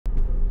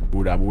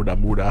Muda, muda,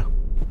 muda.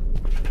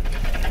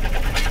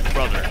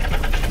 Brother.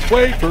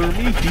 Wait for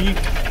me.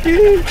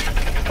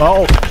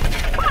 Oh.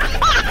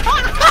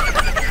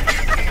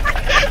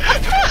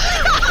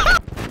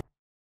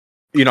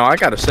 You know, I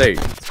gotta say,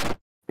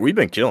 we've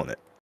been killing it.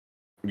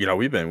 You know,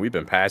 we've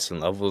been passing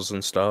levels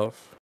and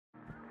stuff.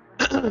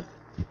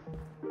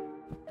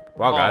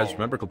 Wow, guys,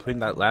 remember completing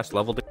that last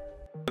level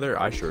together?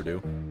 I sure do.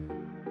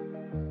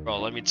 Bro,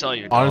 let me tell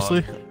you, dog.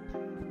 Honestly,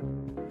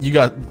 you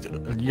got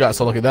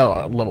so lucky that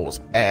level was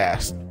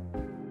ass.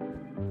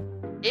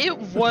 It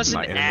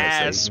wasn't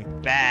as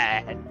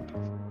bad.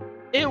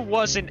 It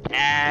wasn't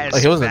as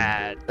like, it wasn't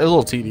bad. It was a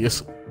little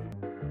tedious.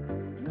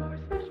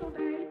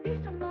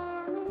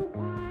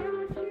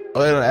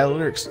 Oh, they don't add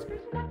lyrics.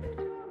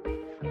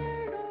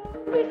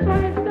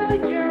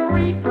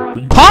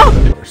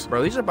 Huh?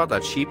 Bro, these are about the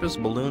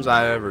cheapest balloons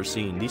I've ever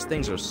seen. These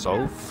things are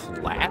so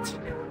flat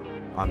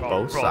on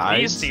both sides.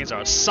 These things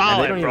are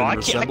solid, bro. I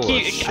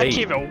can't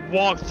even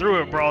walk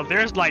through it, bro.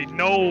 There's like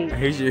no.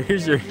 Here's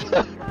your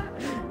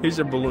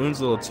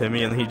balloons, little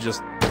Timmy, and he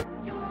just.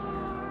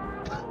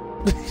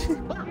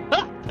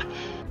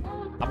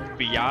 I'm gonna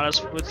be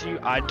honest with you.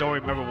 I don't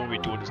remember when we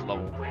doing this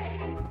level.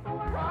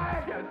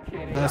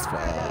 That's fine.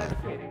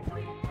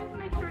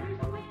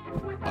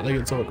 Why they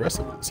get so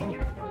aggressive with the song?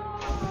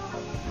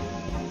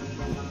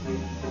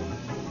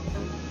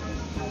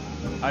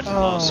 I just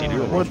love seeing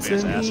the what's in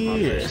ass on my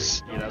here?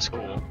 face. Yeah, that's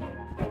cool.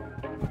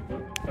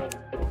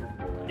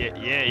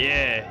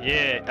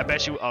 Yeah. I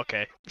bet you.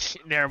 Okay,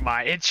 never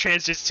mind. It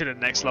transitions to the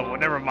next level.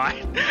 Never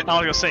mind. I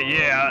was gonna say,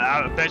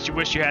 yeah. I bet you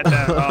wish you had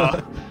that.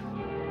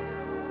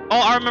 Oh,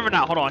 I remember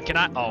now. Hold on. Can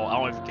I? Oh,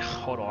 I don't even.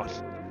 Hold on.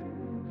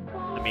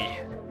 Let me.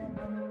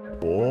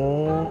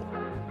 Oh.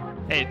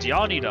 Hey, do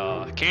y'all need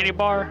a candy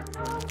bar?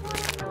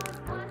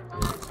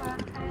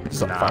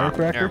 Is it a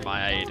firecracker? Never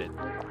mind. I ate it.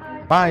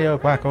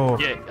 Firecracker.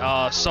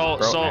 Yeah. So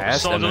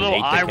the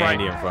little eye right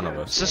in front of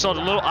us. So the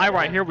little eye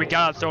right here, we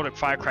gotta throw the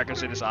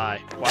firecrackers in his eye.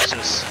 Watch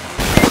this.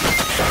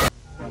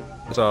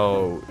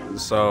 So.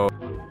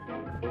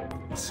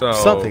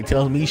 Something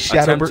tells me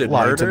Shadowbird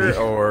lied to me.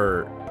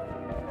 Or.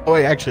 Oh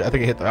wait, actually, I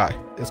think it hit the eye.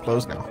 It's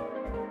closed now.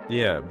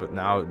 Yeah, but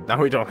now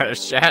we don't have a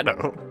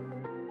shadow.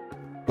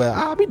 Well,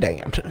 I'll be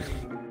damned.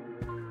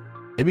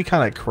 It'd be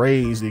kind of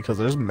crazy because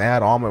there's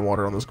mad almond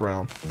water on this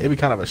ground. It'd be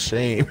kind of a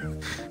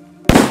shame.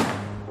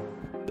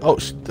 Oh,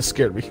 that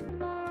scared me.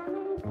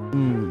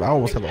 I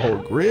almost have a whole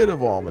grid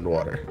of almond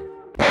water.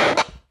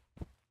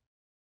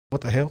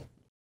 What the hell?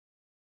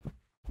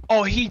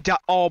 Oh, he died.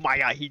 Oh my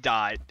god, he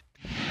died.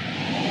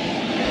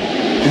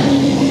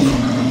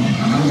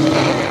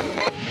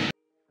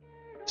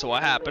 So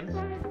what happened?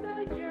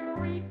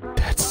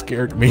 That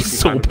scared me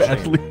so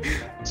badly.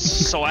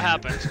 So what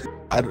happened?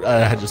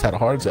 I just had a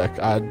heart attack.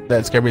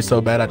 That scared me so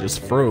bad I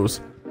just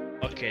froze.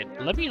 Okay,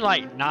 let me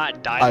like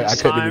not die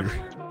this time.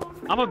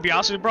 I'm gonna be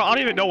honest with you, bro. I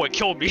don't even know what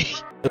killed me.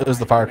 It was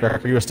the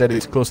firecracker. You were steady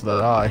close to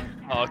that eye.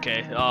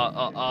 Okay.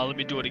 Let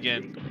me do it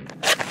again.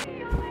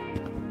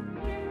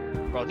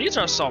 Bro, these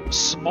are some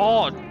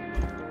small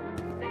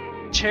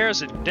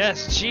chairs and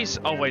desks. Jeez.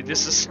 Oh wait,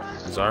 this is.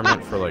 These are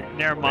meant for like.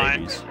 Never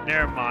mind. Babies.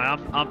 Never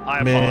mind. I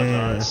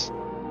apologize.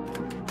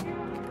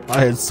 I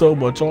had so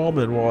much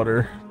almond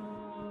water.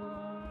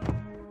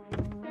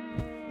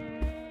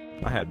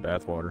 I had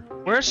bath water.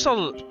 Where's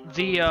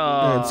the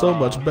I had so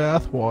much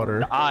bath water.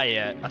 the eye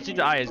at? I think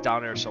the eye is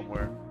down there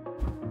somewhere.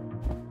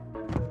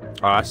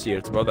 Oh, I see it.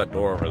 It's above that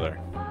door over there.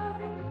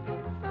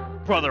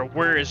 Brother,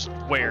 where is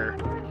where?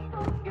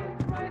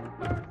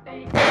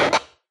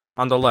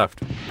 On the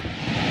left.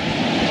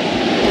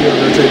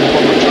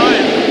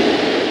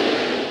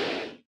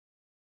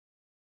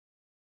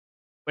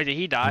 Wait, did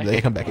he die? Did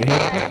they come back in here?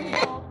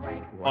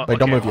 Oh, Wait,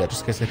 don't okay. move yet,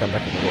 just in case they come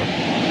back in the door.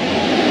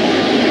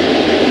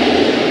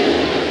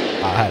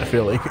 I had a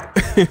feeling.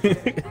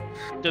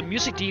 The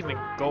music didn't even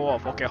go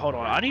off. Okay, hold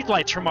on. I need to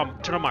like turn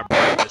on my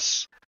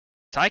brightness.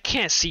 So I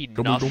can't see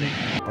nothing.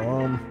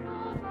 I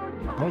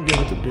don't get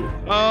what to do.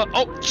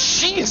 Oh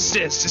Jesus!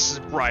 This is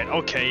bright.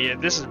 Okay, yeah,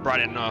 this is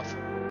bright enough.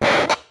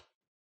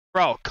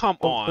 Bro, come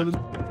on.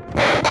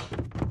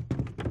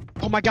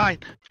 Oh my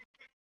god.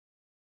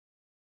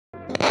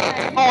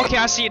 Oh, okay,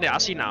 I see it now. I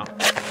see now.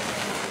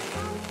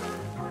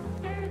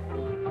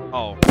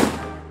 Oh.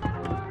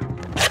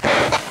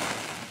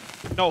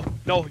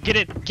 No, get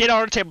in. Get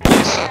on the table,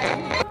 please.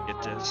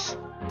 Get this.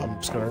 I'm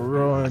just gonna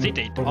run. I think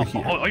they. over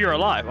here. Oh, you're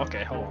alive.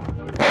 Okay, hold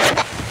on.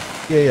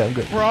 Yeah, I'm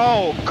good.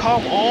 Bro,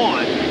 come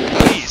on,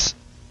 please.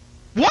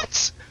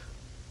 What?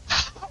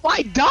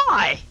 Why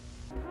die?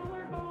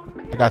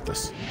 I got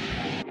this.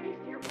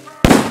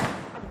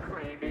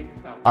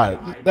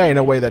 Alright, there ain't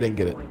no way that didn't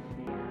get it.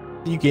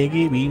 You can't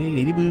get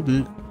me, boo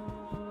boo.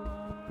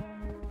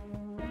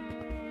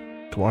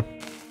 Come on.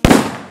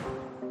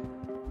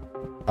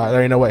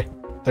 There ain't no way.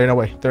 There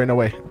ain't no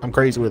way. I'm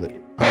crazy with it.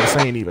 I'm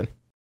insane even.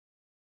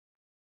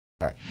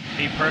 Alright.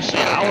 Me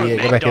personally, I would go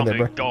make back in dumb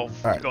there, and bro.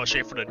 go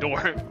straight for the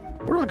door.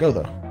 Where do I go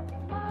though?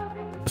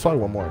 There's probably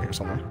one more in here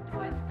somewhere.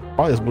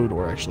 Probably this blue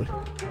door actually.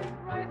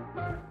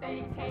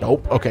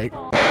 Nope. Okay.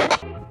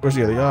 Where's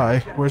the other guy?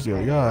 Where's the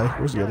other guy?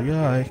 Where's the other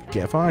guy?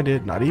 Can't find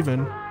it. Not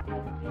even.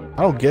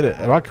 I don't get it.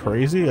 Am I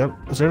crazy?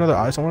 Is there another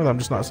eye somewhere that I'm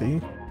just not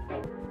seeing?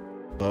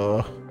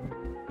 Oh,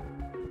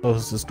 this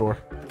is this door.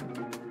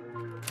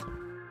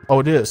 Oh,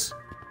 it is.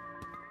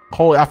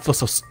 Holy, I feel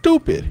so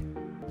stupid.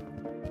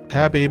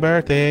 Happy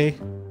birthday.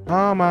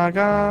 Oh my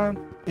god.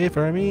 It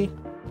for me.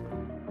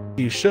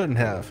 You shouldn't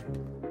have.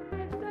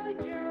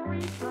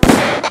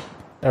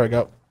 There we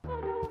go.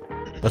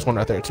 There's one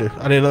right there too.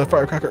 I need another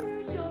firecracker.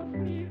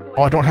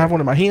 Oh, I don't have one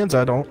in my hands.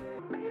 I don't.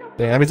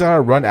 Dang, that means I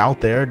gotta run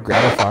out there,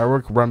 grab a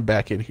firework, run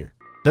back in here.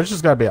 There's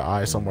just gotta be an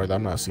eye somewhere that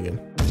I'm not seeing.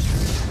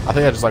 I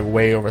think I just like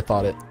way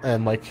overthought it,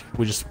 and like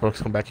we just supposed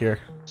to come back here.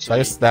 So I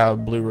guess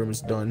that blue room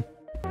is done.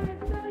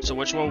 So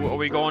which one are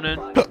we going in?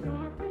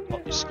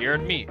 Oh, you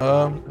scared me.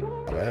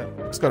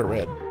 Let's go to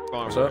red.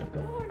 Going What's to up?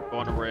 red.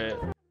 Going to red.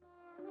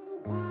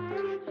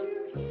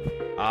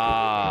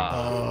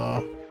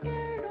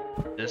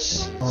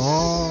 This.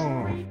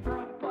 Oh.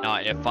 Now,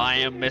 if I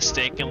am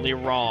mistakenly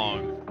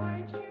wrong,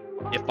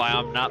 if I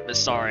am not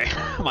sorry,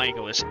 my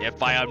English.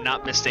 If I am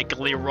not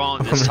mistakenly wrong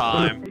this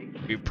time,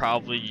 we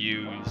probably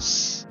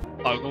use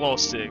glow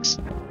sticks.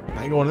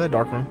 I ain't going to that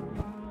dark room.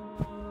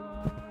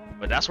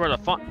 But that's where the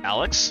fun.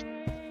 Alex?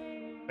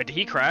 Wait, did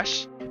he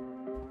crash?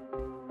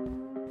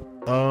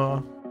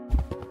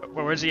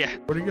 Where's he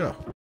at? Where'd he go?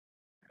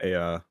 Hey,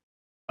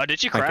 Oh,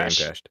 did you my game crash?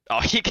 crashed. Oh,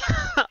 he.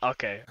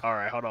 Okay,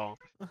 alright, hold on.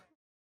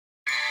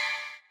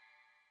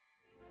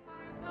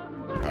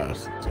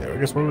 So I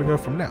guess where do we go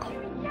from now?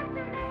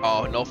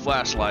 Oh, no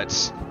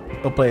flashlights.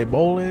 Go play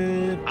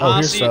bowling.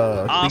 Honestly,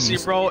 honestly,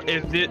 bro,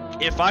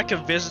 if I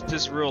could visit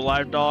this real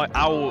life, dog,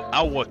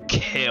 I would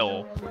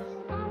kill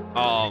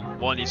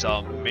one of these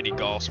mini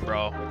golfs,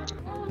 bro.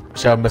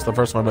 Shall I missed the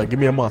first one, but give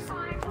me a month.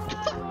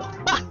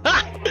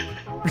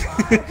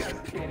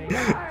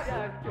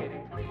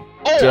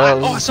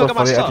 I still got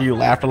my stuff. After you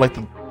laughed, I like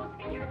the.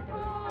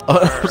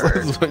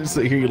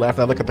 So here you laughed.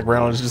 I look at the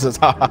ground and it just says,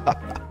 "Ha ha ha."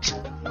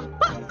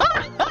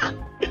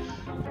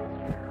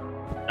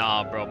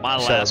 Nah, bro, my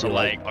laughs are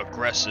like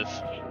aggressive.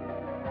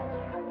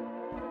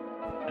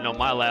 No,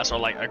 my laughs are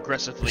like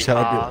aggressively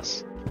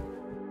ha's.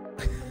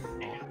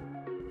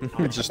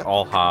 It's just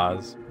all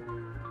ha's.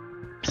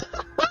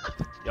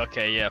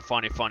 Okay, yeah,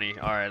 funny.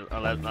 Alright,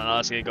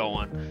 let's get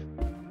going.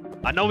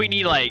 I know we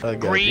need like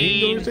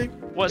green.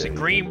 Was it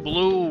green,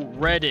 blue,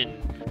 red, and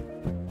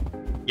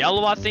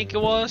yellow? I think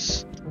it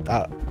was.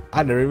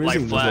 I never even Like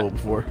seen this flat. level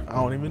before. I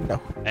don't even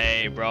know.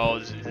 Hey, bro,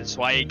 that's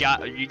why you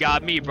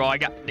got me, bro. I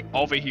got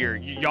over here.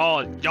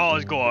 Y'all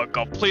is going a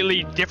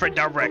completely different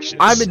directions.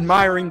 I'm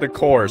admiring the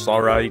course,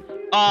 all right.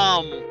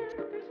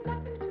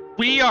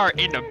 We are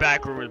in the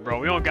back rooms, bro.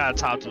 We don't got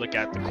time to look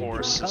at the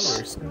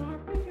courses.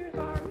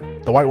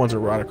 The white ones are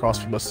right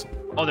across from us.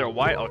 Oh, they're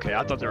white? Okay,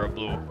 I thought they were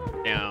blue.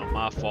 Damn,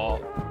 my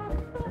fault.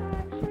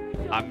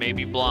 I may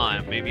be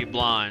blind.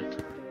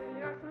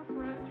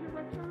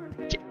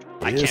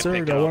 I Yes, can't sir.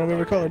 pick Got up. one of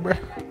every color, bro.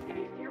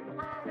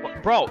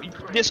 Bro,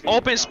 this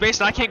open space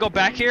and I can't go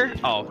back here?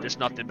 Oh, there's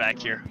nothing back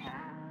here.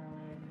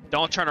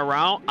 Don't turn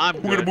around. I'm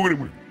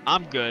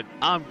good.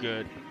 I'm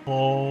good.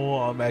 Oh,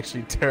 I'm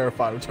actually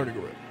terrified of turning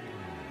around.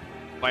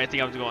 Why do you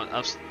think I was going?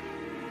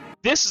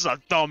 This is a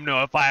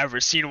thumbnail if I ever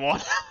seen one.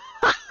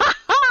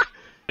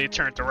 They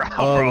turned around,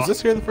 bro. Was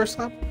this here the first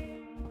time?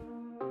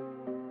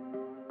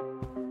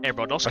 Hey,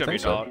 bro, don't scare me,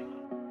 so. dog.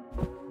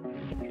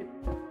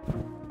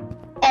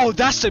 Oh,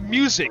 that's the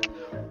music.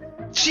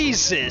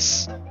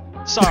 Jesus.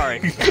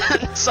 Sorry.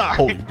 Sorry.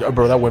 Holy,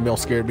 bro, that windmill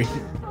scared me.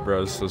 Bro,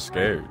 I was so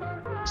scared.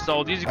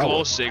 So these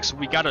glow sticks,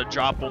 we gotta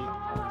drop them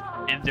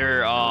in their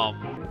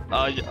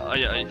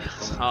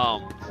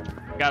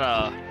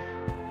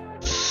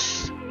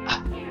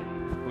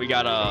we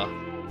gotta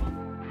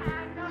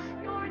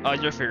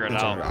you'll figure it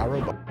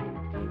out.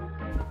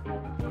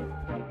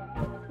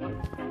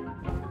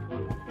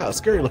 Oh,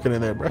 scary looking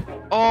in there, bro.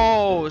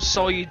 Oh,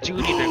 so you do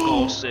need the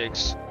glow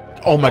sticks.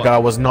 Oh my god, I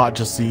was not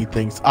just seeing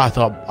things. I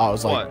thought I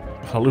was like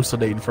What?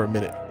 hallucinating for a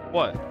minute.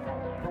 What?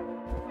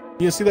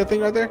 You see that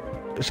thing right there?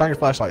 Shine your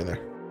flashlight in there.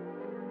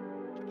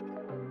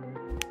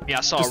 Yeah,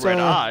 I saw Just, red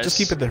eyes. just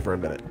keep it there for a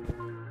minute.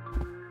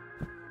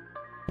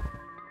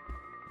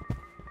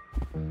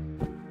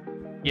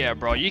 Yeah,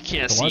 bro, you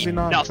can't So why is see he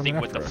not nothing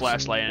coming with the after us?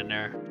 flashlight in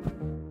there.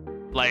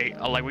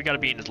 Like we gotta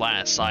be in his line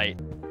of sight.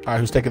 All right,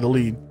 who's taking the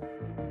lead?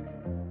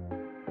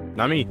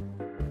 Not me.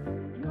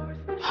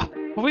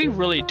 Are we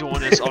really doing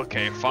this?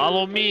 Okay,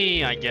 follow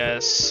me, I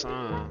guess.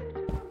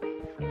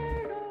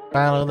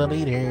 Follow the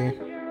leader.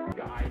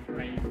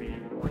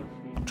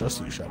 I'm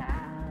trusting you, Shep.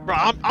 Bro,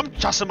 I'm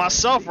trusting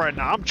myself right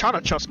now. I'm trying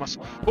to trust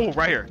myself. Oh,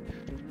 right here.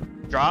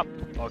 Drop.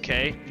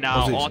 Okay.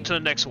 Now Position. on to the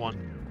next one.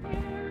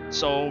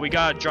 So we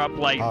gotta drop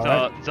like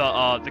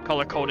the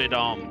color coded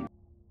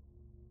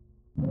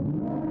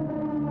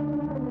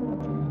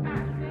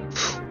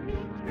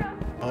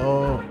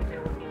Oh.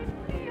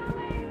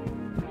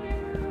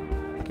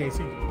 I can't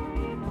see.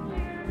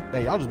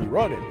 Hey, y'all just be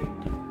running.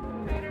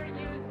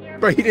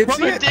 Bro, he didn't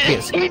see it.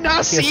 Did he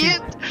not see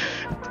it?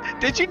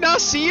 Did you not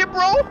see it,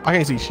 bro? I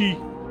can't see sheet.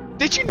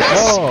 Did you not?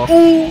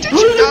 Oh. Did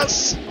you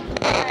not?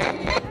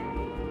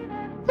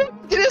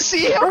 Didn't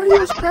see him. Bro, he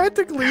was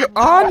practically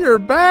on your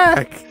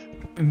back.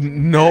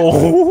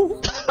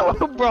 No.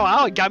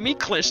 Bro, it got me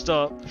clenched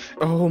up.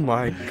 Oh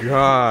my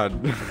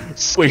god. Wait, he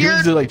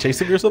Scared. was like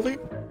chasing me or something?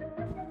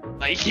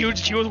 Like he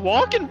was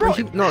walking, bro.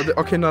 No,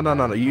 okay,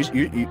 no.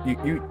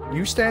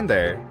 You stand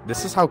there.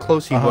 This is how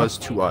close he was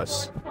to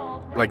us.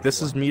 Like,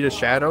 this is me to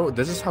Shadow.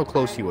 This is how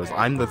close he was.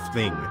 I'm the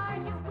thing.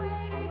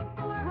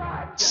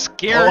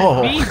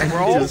 Scared me, And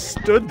bro. he just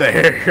stood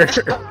there.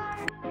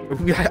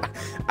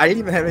 I didn't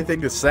even have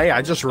anything to say.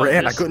 I just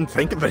ran. I couldn't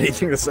think of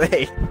anything to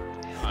say.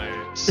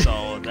 Alright,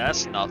 so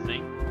that's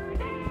nothing.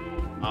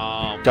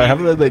 God,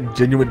 having that like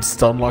genuine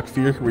stun lock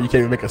fear where you can't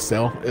even make a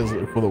cell is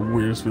one of the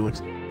weirdest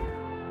feelings.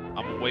 I'm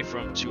gonna wait for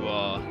him to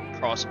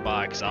cross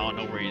by because I don't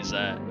know where he's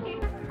at.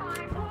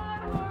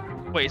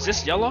 Wait, is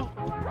this yellow?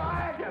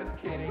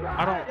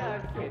 I don't.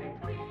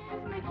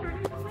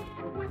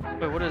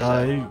 Wait, what is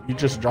that? You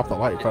just drop the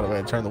light in front of it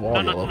and turn the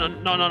wall yellow. No.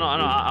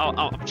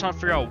 I'm trying to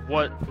figure out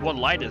what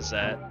light is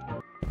that.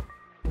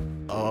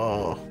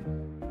 Oh.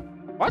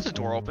 Why is the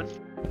door open?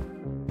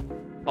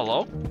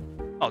 Hello?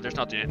 Oh, there's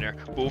nothing in there.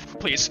 Move,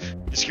 please.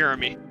 You're scaring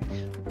me.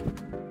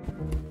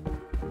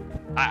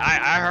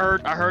 I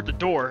heard the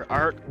door.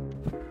 I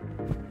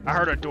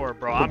heard a door,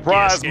 bro. I'm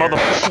Surprise, getting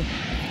scared. motherfucker.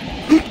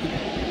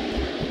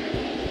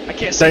 I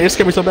can't That see. just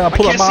scared me so bad I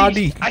pulled up my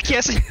ID. I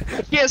can't see.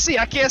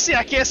 I can't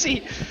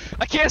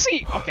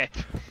see. Okay.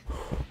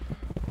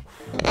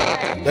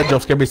 That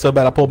jump scared me so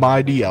bad I pulled my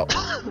ID out.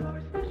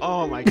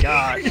 Oh my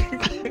god.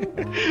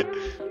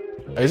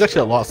 He's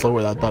actually a lot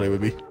slower than I thought he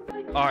would be.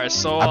 Alright,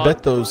 so I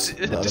bet those.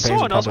 does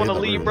someone else want to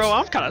leave, bro?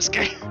 I'm kind of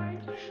scared.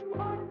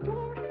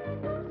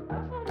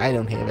 I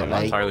don't have I'm it.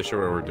 not entirely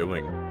sure what we're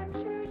doing.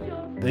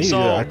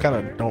 So- I kind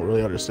of don't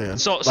really understand.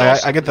 So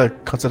I get the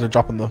concept of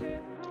dropping the.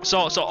 So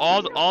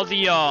all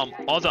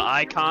the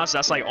icons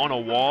that's like on a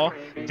wall,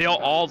 they'll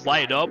all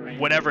light up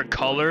whatever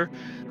color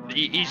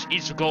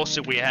each glow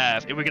stick we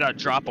have, and we gotta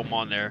drop them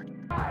on there.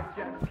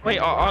 Wait,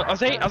 are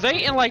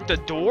they in like the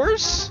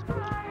doors?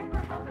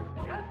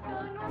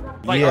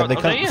 Like, Yeah, are they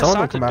they come. Some of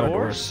them inside come the out of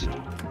doors? doors.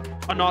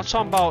 Oh no, I'm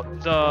talking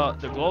about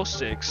the glow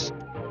sticks.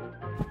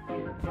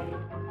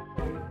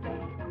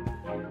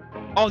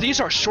 Oh, these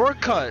are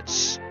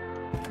shortcuts.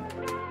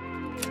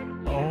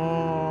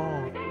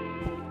 Oh.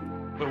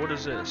 Wait, what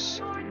is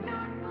this?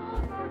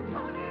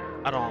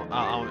 I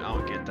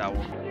don't get that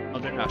one. Oh,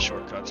 they're not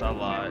shortcuts. I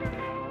lied.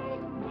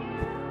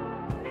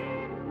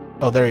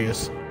 Oh, there he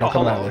is. Don't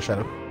come hello. out of there,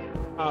 Shadow.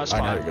 Oh, it's I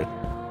know fine. you're good.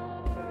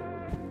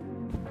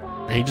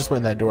 And he just went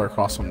in that door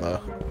across from the.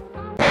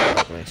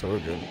 So we're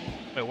good.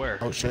 Wait, where?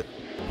 Oh shit.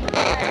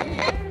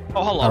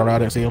 Oh, hello. I don't know. I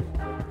didn't see him.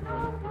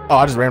 Oh,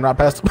 I just ran right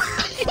past him.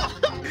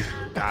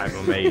 I'm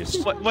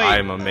amazed. Wait,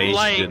 I'm amazed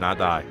like- you did not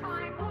die.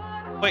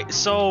 Wait,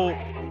 so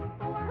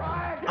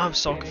I'm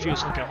so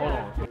confused. Okay, hold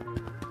on.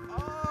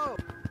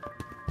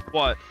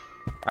 What?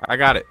 I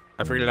got it.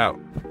 I figured it out.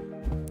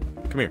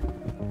 Come here.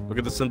 Look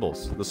at the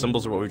symbols. The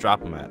symbols are what we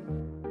drop them at.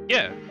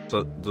 Yeah.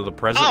 So the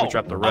present, Oh, we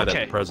dropped the red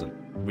okay. at the present.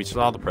 We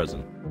saw the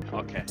present.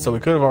 Okay. So we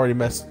could have already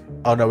messed.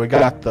 Oh no, we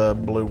got the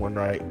blue one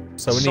right.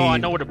 So we need I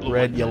know what the blue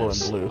red, one yellow,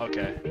 is. and blue.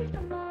 Okay.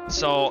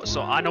 So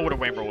I know what a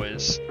rainbow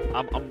is.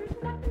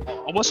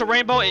 What's a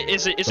rainbow?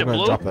 Is it I'm gonna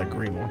blue? drop that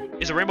green one.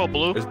 Is a rainbow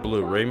blue? It's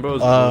blue.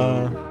 Rainbow's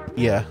Yeah.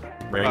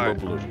 blue. Rainbow alright.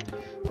 blue.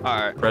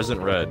 All right.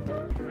 Present red.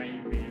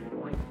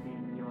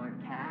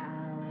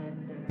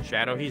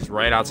 Shadow, he's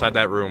right outside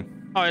that room.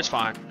 Oh, it's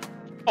fine.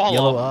 Oh, hello.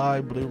 Yellow eye,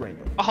 blue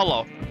rainbow. Oh,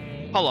 hello.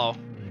 Hello.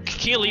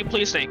 Can you leave,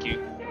 please? Thank you.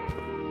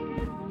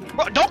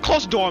 Bro, don't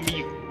close the door on me,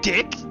 you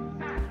dick.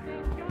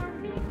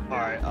 All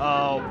right.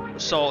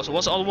 So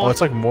what's the other one? Oh,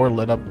 it's like more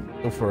lit up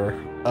for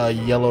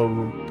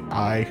yellow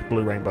eye,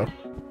 blue rainbow.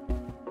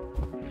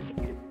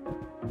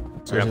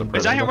 So got it's the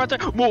Is that him rainbow. right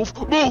there? Move!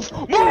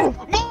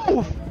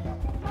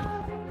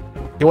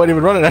 He wasn't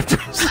even running after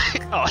us.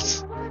 Oh,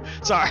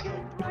 sorry.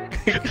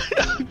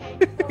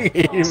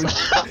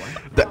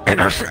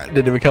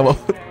 Didn't even come up.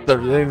 They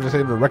didn't even say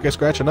the record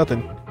scratch or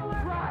nothing.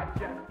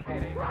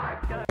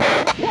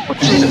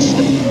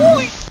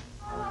 Jesus!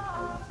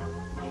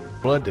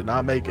 Blood did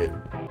not make it.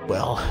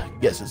 Well,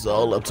 guess it's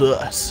all up to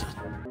us.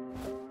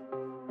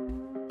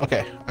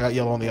 Okay, I got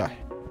yellow on the eye.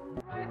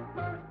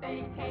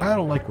 I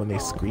don't like when they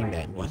scream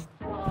at me.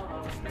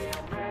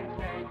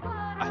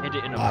 I hit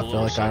it in a I blue,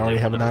 feel like so I already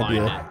they have an wouldn't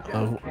idea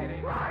find of. it.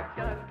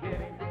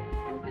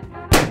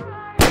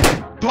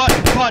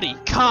 Buddy,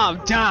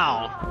 calm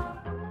down.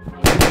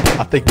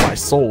 I think my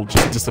soul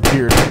just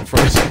disappeared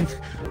first.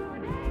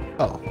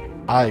 Oh,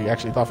 I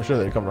actually thought for sure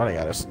they'd come running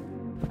at us.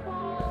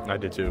 I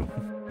did too.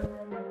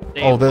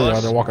 Oh, there they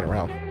are. They're walking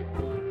around.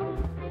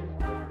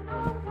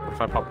 What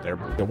if I pop there?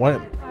 The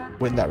one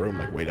went in that room,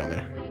 like way down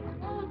there.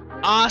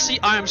 Honestly,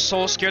 I am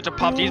so scared to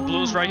pop these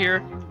blues right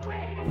here.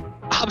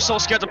 I'm so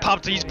scared to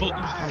pop these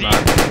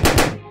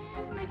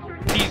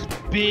these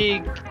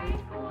big.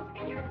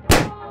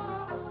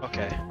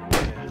 Okay.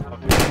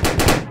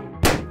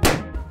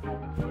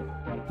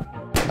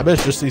 I bet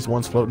it's just these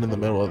ones floating in the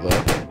middle of the.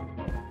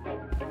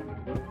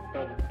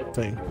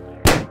 thing.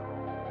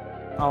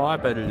 Oh, I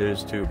bet it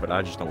is too, but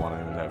I just don't want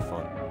to have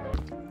fun.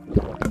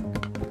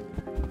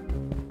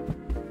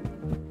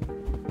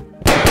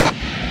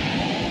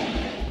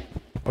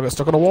 I got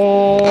stuck on the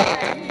wall.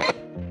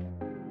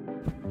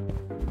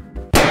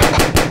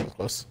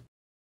 Close.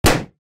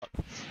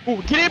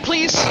 Ooh, get in,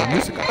 please.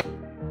 Music.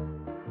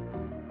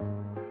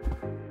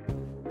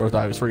 Both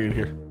dives for you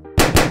here.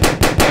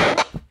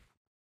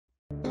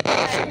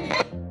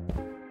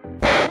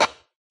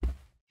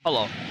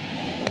 Hello.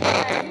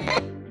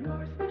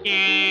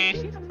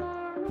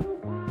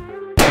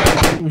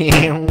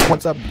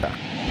 What's up?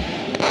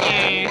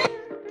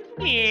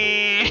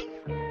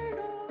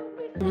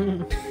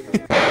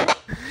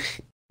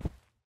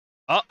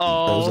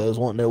 Uh-oh. Those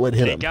won't know what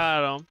hit They him.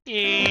 got him.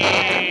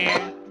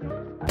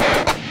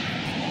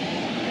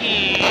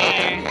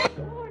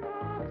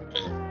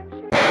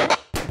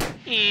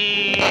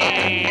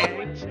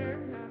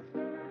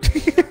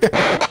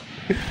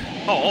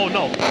 Oh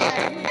no.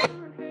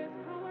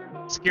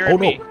 Scared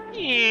me.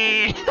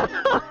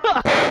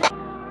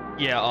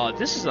 Yeah,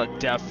 this is a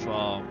deaf,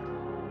 I'm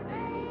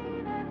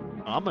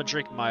gonna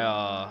drink my,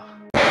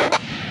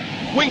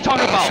 What are you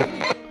talking about? Shit.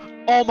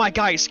 Oh my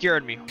god, he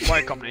scared me. Why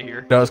are you coming in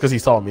here? No, it's because he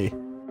saw me.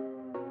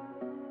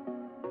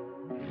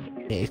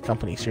 Yeah, he's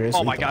company,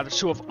 seriously. Oh my god, there's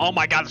 2 of them. Oh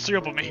my god, there's 3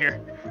 of them in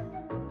here.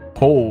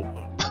 Oh,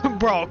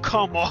 Bro,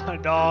 come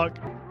on, dog.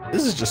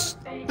 this is just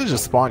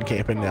spawn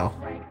camping now.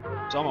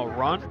 So I'm gonna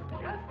run.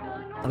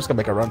 I'm just gonna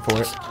make a run for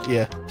it.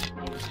 Yeah.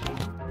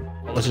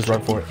 Let's just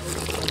run for it.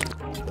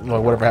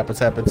 Well, whatever happens,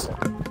 happens.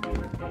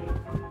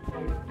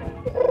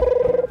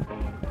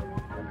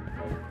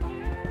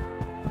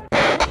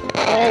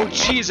 Oh,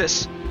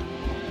 Jesus.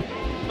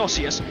 No,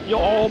 see us. Yo,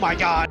 oh my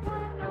god.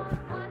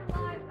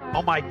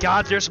 Oh my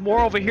god, there's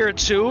more over here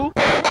too?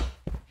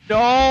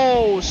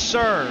 No,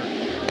 sir.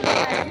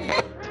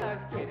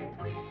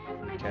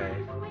 Okay.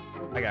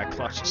 I gotta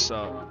clutch this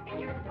up.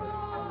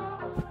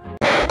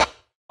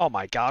 Oh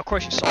my god, of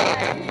course you saw me.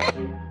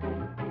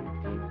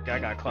 Okay, I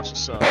gotta clutch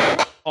this up.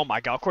 Oh my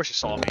god, of course you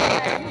saw me.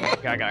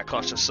 Okay, I gotta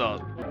clutch this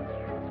up.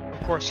 Of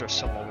course there's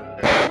someone over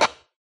there.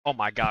 Oh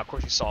my god, of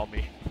course you saw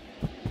me.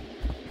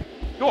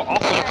 You're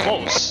awfully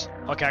close.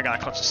 Okay, I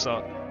gotta clutch this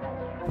up.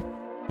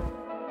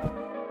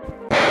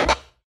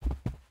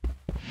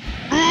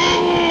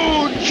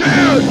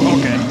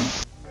 Okay.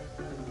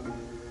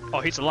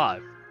 Oh, he's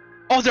alive.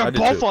 Oh, they're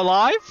both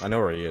alive? I know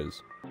where he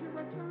is.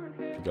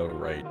 If you go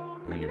right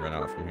when you run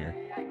out from here.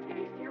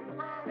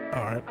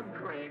 Alright.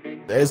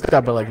 It's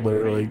gotta be like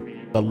literally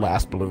the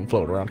last balloon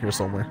floating around here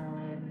somewhere.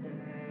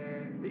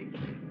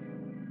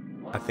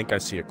 I think I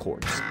see a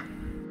corpse.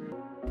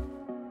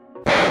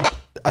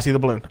 I see the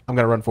balloon. I'm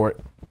gonna run for it.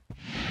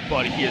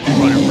 Buddy, he is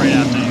running right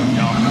after you,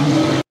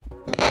 y'all.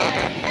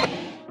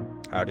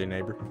 Howdy,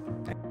 neighbor.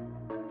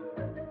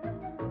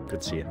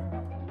 Good see you.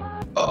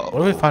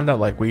 What if we find out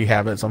like we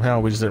have it somehow?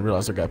 We just didn't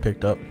realize it got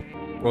picked up.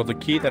 Well, the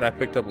key that I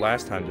picked up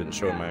last time didn't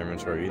show in my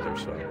inventory either,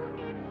 so.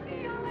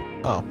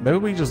 Oh, maybe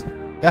we just...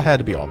 That had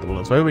to be all the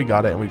balloons. Maybe we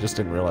got it and we just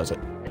didn't realize it.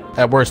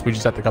 At worst, we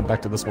just have to come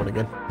back to this one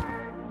again.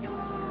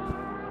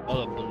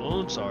 All the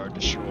balloons are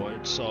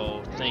destroyed,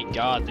 so thank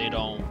God they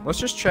don't... Let's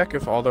just check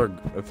if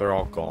they're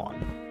all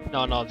gone.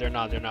 No, they're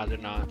not.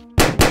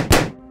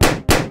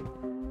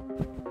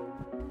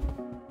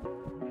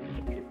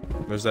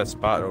 There's that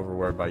spot over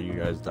where by you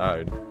guys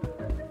died.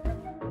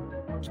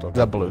 Is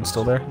that balloon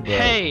still there?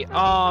 Hey, can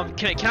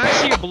I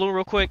see your balloon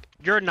real quick?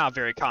 You're not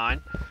very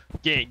kind.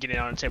 Get it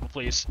on the table,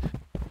 please.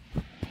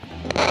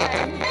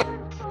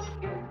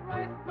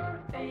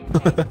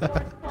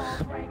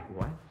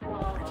 What?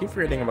 I keep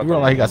forgetting about You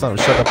like he got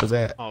something shoved up his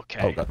ass. Okay.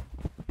 Oh god.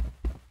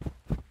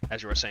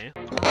 As you were saying.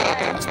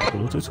 That's the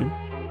balloon too.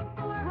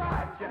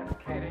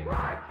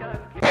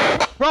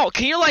 Bro,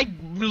 can you like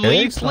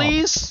leave, stop.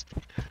 please?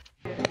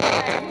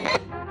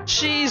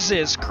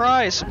 Jesus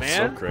Christ,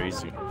 man. So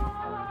crazy.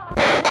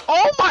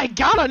 Oh my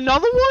god,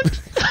 another one?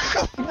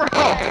 Bro.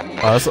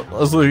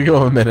 Let's leave you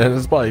a minute.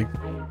 It's probably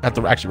have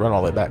to actually run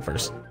all the way back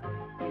first.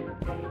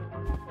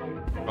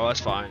 Oh,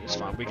 that's fine. It's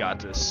fine. We got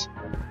this.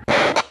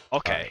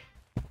 Okay.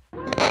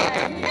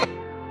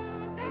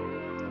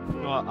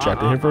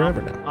 Trapped in here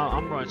forever now.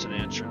 I'm running to the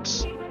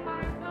entrance.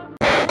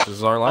 This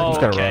is our life.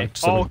 Just gotta Okay. run,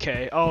 so we-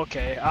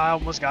 Okay. I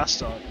almost got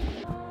stuck.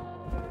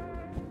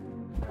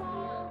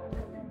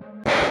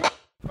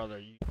 Brother,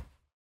 you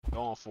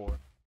going for it?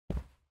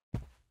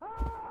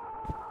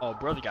 Oh,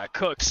 brother got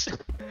cooks.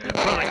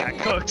 Brother got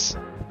cooks.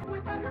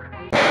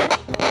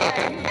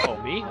 Oh,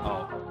 me?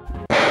 Oh.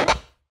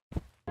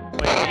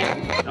 Wait,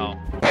 me? No.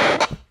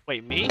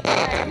 Wait, me?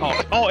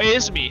 Oh, it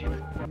is me.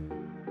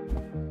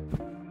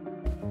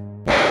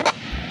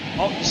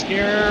 Oh, you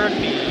scared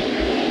me.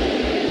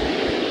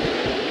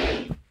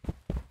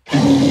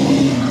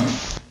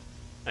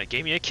 That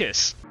gave me a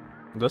kiss.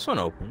 This one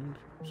opened,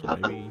 so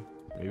maybe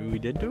we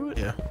did do it.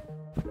 Yeah.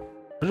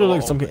 There's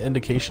like some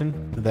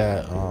indication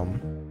that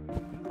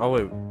Oh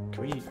wait,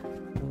 can we?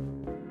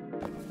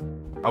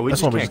 Oh, we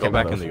That's just one we can't just get don't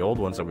back know. in the old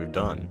ones that we've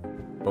done.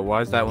 But why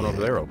is that one over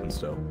there open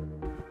still?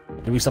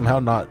 did we somehow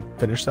not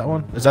finish that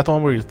one? Is that the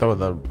one where you throw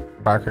the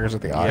Firecrackers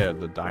at the eye. Yeah,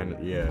 the dino.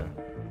 Yeah.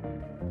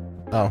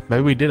 Oh,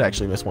 maybe we did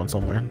actually miss one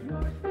somewhere.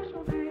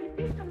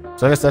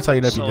 So I guess that's how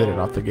you know if you did it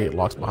off the gate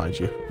locks behind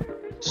you.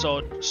 So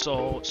you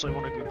want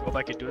to go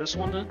back and do this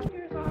one then?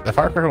 The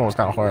firecracker one was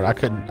kind of hard.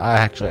 I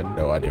actually had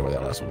no idea where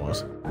that last one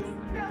was.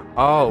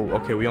 Oh,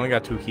 okay. We only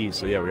got 2 keys,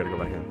 so yeah, we gotta go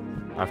back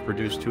in. I've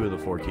produced 2 of the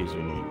 4 keys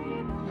we need.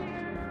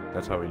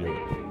 That's how we do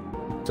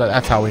it. So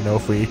that's how we know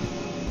if we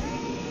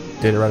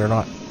did it right or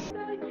not.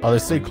 Oh, they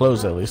stay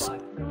closed at least.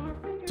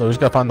 So we just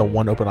gotta find the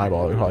one open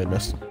eyeball we probably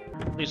missed.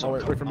 Please Oh,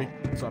 don't wait for me.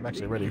 So I'm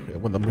actually ready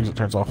when the music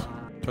turns off.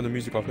 Turn the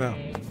music off now.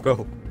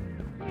 Go.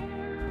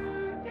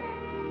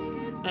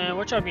 Man,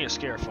 what y'all being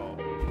scared for?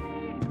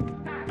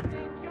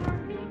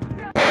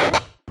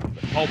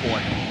 Oh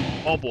boy.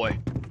 Oh boy.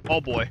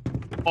 Oh boy.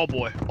 Oh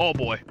boy. Oh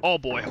boy. Oh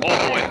boy.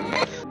 Oh boy.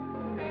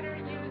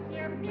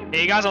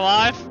 Hey, you guys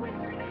alive?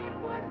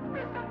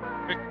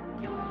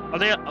 Are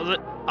they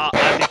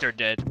I think they're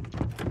dead.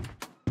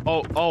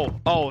 Oh no.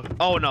 Oh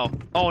no.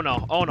 Oh no,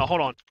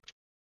 hold on.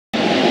 So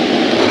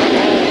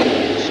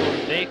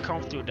they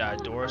come through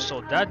that door,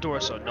 so that door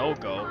is a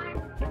no-go.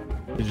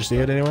 Did you see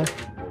it anywhere?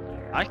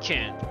 I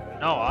can't.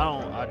 No,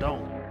 I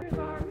don't.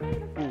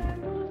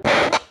 Ooh.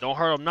 Don't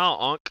hurt him now,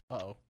 Unc.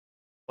 Uh-oh.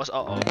 What's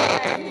uh-oh?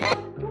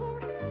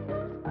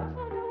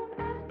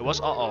 What's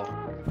uh-oh?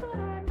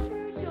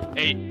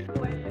 Hey,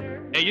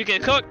 you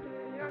can cook?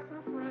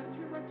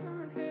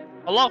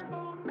 Hello?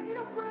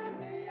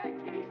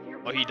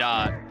 Oh, he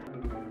died.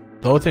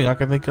 The only thing I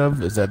can think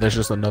of is that there's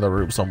just another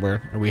room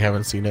somewhere and we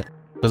haven't seen it.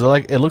 Because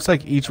it looks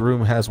like each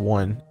room has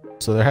one,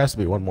 so there has to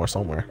be one more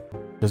somewhere.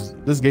 Because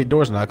this gate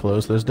door's not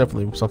closed, there's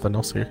definitely something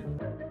else here.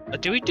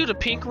 Did we do the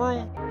pink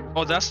room?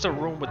 Oh, that's the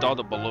room with all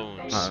the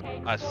balloons.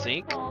 I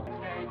think. Yeah,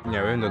 we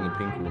haven't done the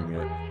pink room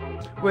yet.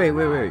 Wait.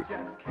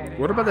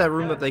 What about that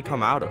room that they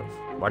come out of?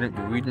 Why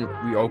didn't we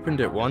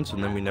opened it once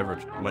and then we never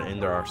went in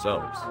there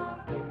ourselves?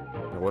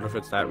 What if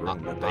it's that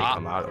room that they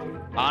come out of?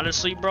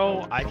 Honestly,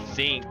 bro, I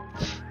think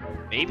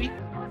maybe.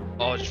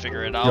 Oh, just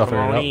figure it out. Y'all Come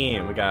figure it on out?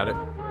 in, we got it.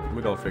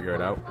 We're gonna figure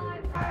it out.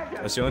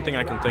 That's the only thing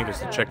I can think is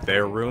to check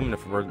their room,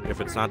 and if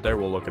it's not there,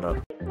 we'll look it up.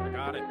 I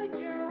got it.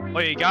 Oh,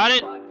 you got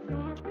it?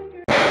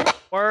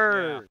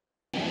 Word.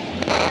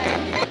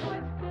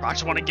 I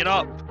just want to get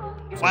up.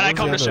 Why'd I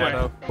come this way?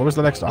 What was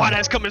the next Why'd option?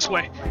 I come this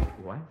way?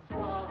 What?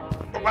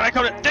 Why'd I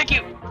come this? Thank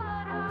you.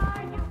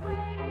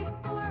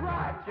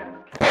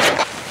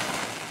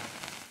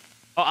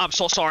 Oh, I'm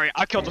so sorry.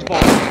 I killed this ball.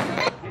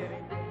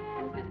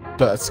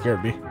 That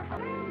scared me.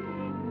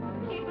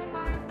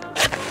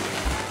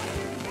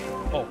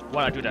 Oh,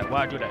 why'd I do that?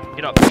 Why'd I do that?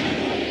 Get up.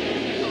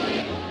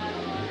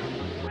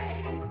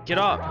 Get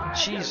up.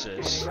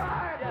 Jesus.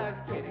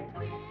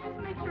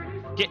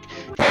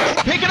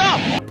 Pick it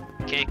up!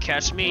 Can't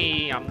catch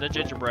me. I'm the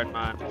gingerbread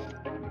man.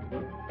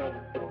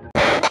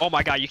 Oh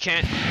my god, you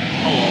can't.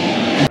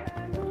 Hello.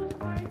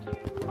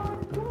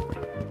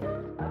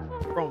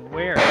 From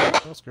where?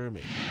 Don't screw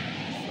me.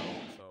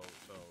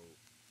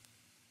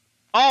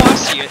 Oh, I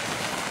see it.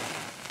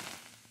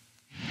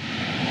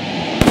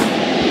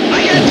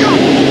 I can't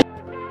jump!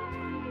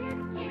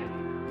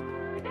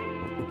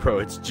 Bro,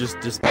 it's just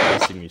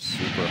displacing me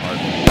super hard.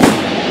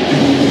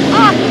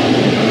 Ah!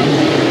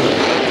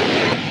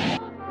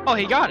 Oh,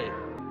 he got it.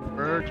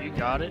 Bird, you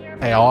got it.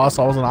 Hey, all I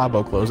saw was an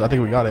eyeball closed. I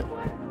think we got it.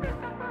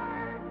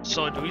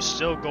 So, do we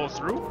still go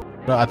through?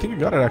 No, I think we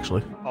got it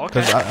actually.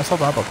 Okay. Because I saw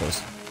the eyeball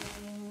closed.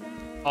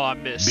 Oh, I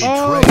missed.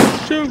 Oh,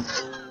 shoot!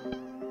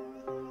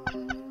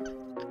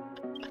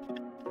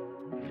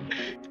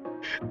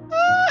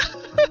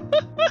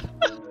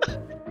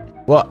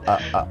 What?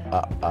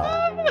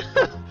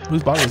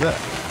 Whose body was that?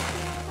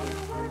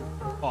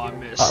 Oh, I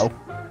missed. Uh-oh.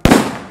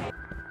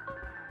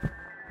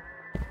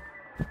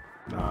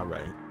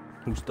 Alright.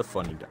 Who's the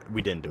funny guy?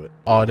 We didn't do it.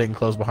 Oh, it didn't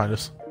close behind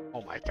us.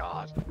 Oh my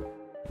god.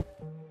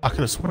 I could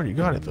have sworn you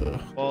got it though.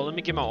 Well, let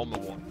me get my own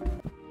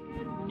one.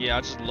 Yeah,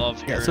 I just love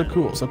hearing. Yeah, it's so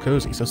cool, so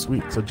cozy, so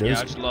sweet, so Yeah, I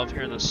Josie. just love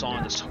hearing the song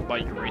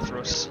about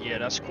urethras. Yeah,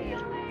 that's cool.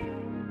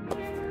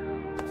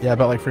 Yeah,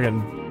 about like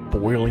freaking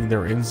boiling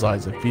their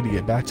insides and feeding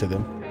it back to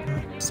them.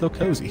 So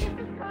cozy.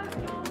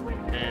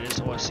 And it's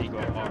OSC go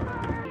hard.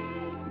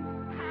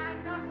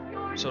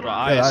 So the the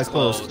eyes eyes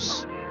closed.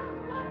 closed.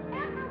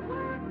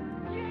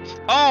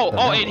 Oh, The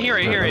oh, door- in here,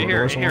 in the- here, the in here,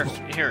 door's in here,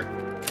 closed. in here.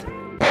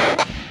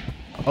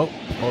 Oh,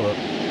 hold up.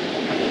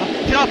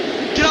 Get up!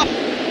 Get up!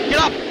 Get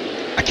up!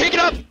 I can't get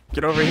up!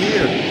 Get over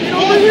here! Get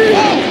over here!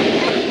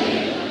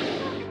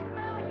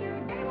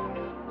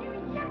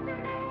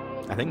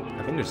 I think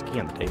there's a key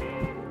on the table.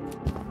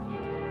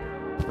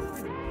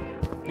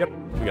 Yep,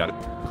 we got it.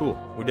 Cool.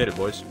 We did it,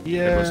 boys.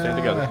 Yeah. Everyone stand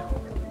together.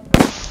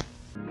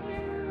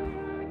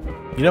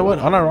 You know what?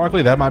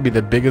 Unironically, that might be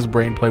the biggest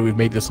brain play we've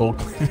made this whole.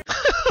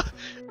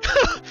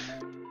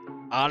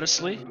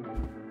 Honestly?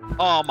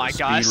 Oh my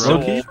god, it's Speed so run.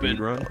 Low-key? Speed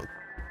open. run.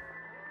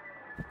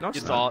 No, You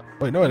it's not. thought.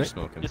 Wait, no, it You're ain't.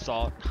 smoking. You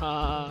thought.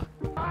 I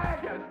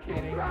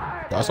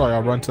saw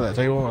y'all run to that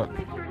table.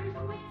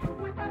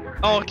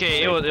 Oh,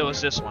 okay, it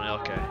was this one,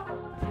 okay.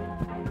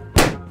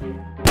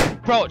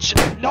 Bro,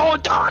 no,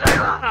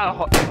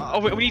 oh,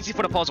 we need to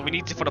for the puzzle. We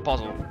need to for the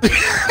puzzle.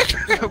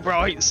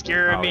 Bro, he's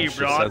scaring me,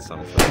 bro. Said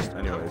something first.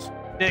 Anyways.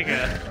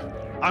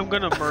 Nigga, I'm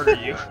gonna murder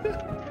you.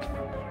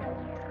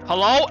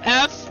 Hello,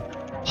 F?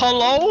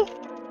 Hello?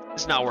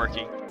 It's not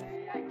working.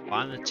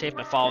 Find the tape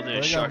and follow the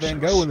instructions. Van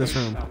Gogh in this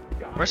room.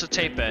 Where's the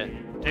tape at?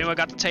 Anyone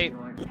got the tape?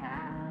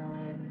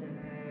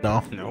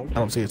 No. No. I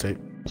don't see a tape.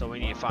 So we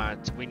need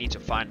to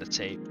find the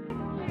tape.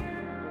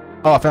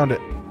 Oh, I found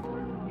it.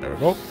 There we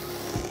go.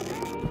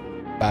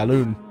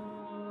 Balloon.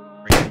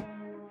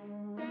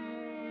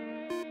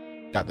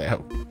 Got that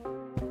hope.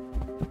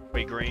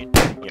 Wait, green.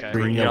 Okay. Yeah,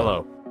 green,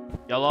 yellow.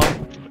 Yellow.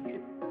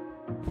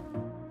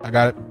 I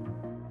got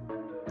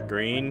it.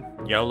 Green,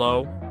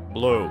 yellow,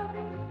 blue.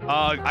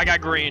 I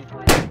got green.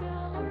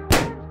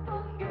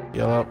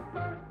 Yellow.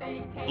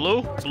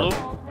 Blue. Blue.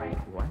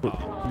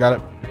 Got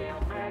it.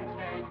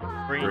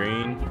 Green.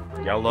 Green,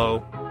 yellow,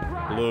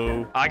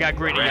 blue. I got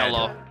green red. and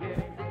yellow.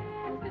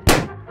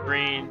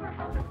 Green.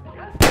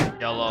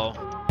 Yellow.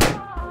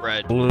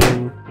 Red.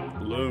 Blue.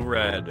 Blue,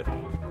 red.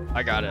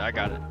 I got it. I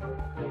got it.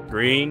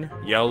 Green,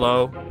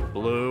 yellow,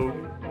 blue,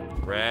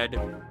 red,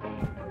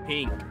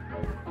 pink.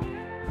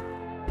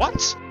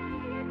 What?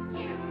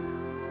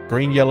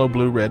 Green, yellow,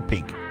 blue, red,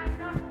 pink.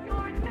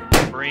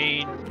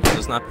 Green. Is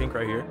this not pink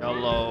right here?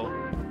 Yellow.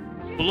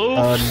 Blue.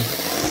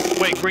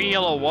 Wait, green,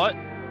 yellow, what?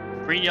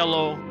 Green,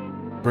 yellow.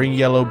 Green,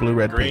 yellow, blue,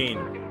 red, Green.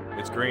 pink.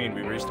 It's green.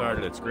 We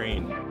restarted. It's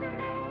green.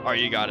 Oh,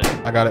 you got it.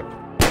 I got it.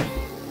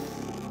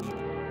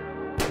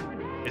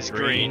 It's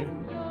green.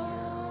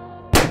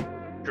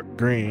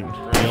 Green.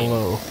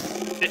 Yellow.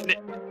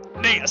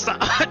 Nigga, stop.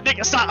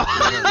 Nigga, stop.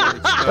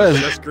 It's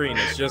just green.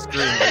 It's just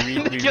green. We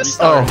Nigga,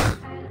 restarted. Oh.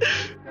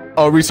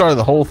 Oh, restarted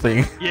the whole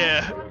thing.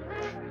 Yeah.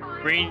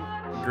 Green.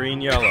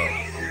 Green, yellow.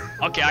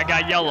 Okay, I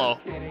got yellow.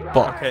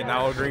 Fuck. Okay,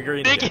 now we'll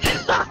green. Nigga.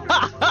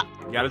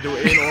 You gotta do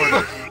it in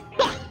order.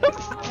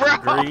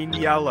 Bro. Green,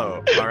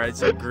 yellow. Alright,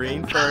 so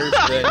green first,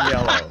 then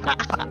yellow.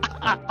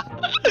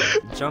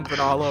 Jumping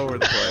all over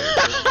the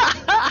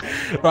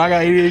place. Bro, I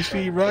got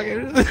ADHD, bro.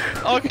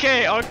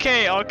 Okay.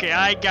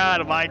 I got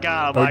him. We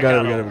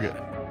got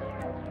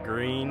it.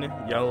 Green,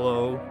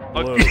 yellow,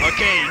 blue.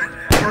 Okay.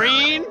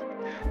 Green,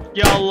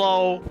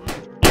 yellow,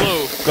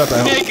 blue. Got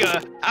that.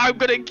 Nigga, I'm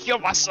gonna kill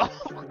myself.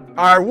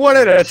 Alright, one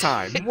at a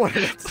time. One at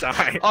a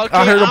time. Okay,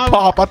 I heard him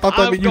pop. I thought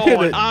that meant you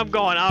hit it. I'm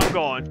going.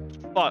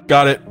 Fuck.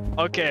 Got it.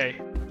 Okay.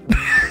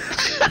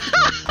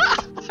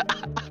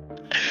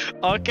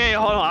 Okay,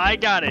 hold on. I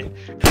got it.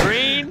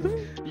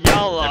 Green,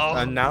 yellow.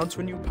 Announce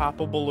when you pop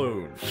a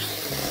balloon.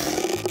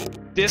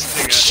 This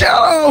nigga.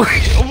 Shallow.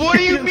 What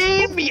do you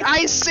mean?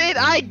 I said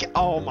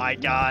oh my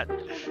god.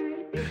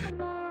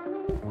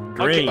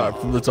 Green.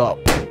 From the top.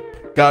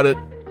 Got it.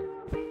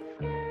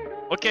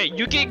 Okay,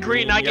 you get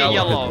green, I get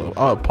yellow.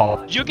 Oh,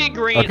 pop. You get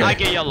green, Okay. I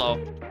get yellow.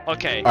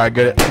 Okay. Alright,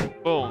 get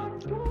it. Boom.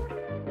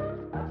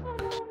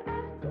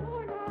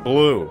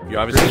 Blue. You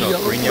obviously know.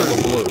 Green, yellow,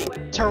 blue.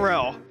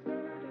 Terrell.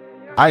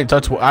 I didn't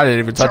touch. I didn't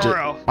even touch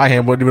Terrell. it. My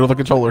hand wasn't even on the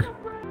controller.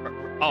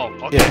 Oh,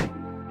 okay. Yeah.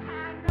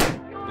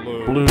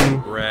 Blue. Blue.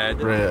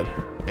 Red. Red.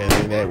 And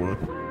then that one.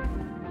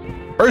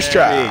 First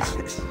try.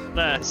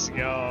 Let's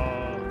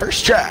go.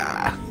 First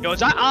try. Yo, is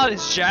that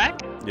honest,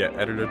 Jack? Yeah,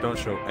 editor, don't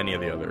show any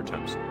of the other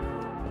attempts.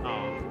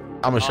 Oh.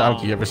 I'm gonna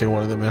shout every single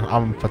one of them, man.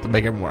 I'm about to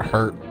make everyone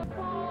hurt.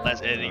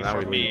 That's editing Now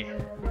for we me.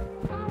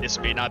 This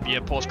may not be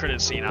a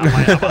post-credit scene. I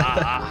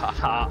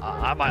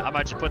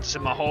might just put this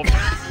in my home.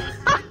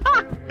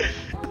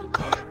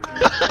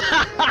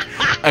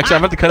 Actually,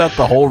 I'm about to cut out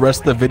the whole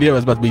rest of the video.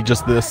 It's about to be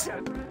just this.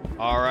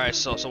 All right.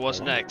 So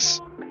what's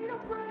next?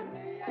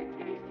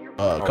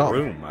 A Come.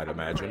 room, I'd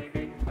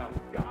imagine.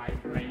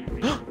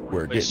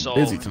 We're Wait, getting so-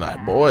 busy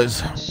tonight,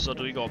 boys. So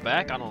do we go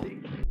back? I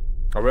don't.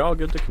 Are we all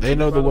good to continue? They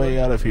know the by way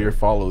out of here.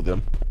 Follow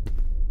them.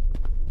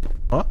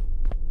 Huh?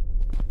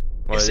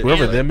 Well, It's it-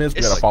 Whoever Yeah, them is, we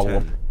it's gotta like follow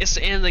 10. them. It's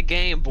the end of the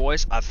game,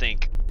 boys. I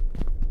think.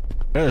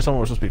 Yeah, there's someone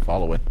we're supposed to be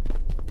following.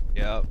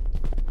 Yep.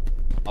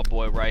 My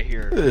boy right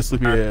here. Look at this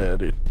sleepy head,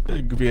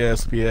 dude. Goofy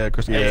ass, sleepy head,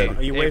 crusty Hey, head.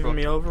 Are you Hey, waving bro.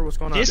 me over? What's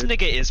going on, This dude?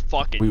 nigga is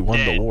fucking We won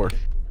dead. the war.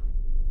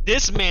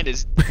 This man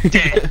is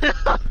dead.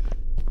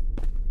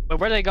 Wait,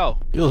 where'd they go?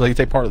 It looks like you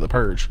take part of the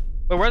purge.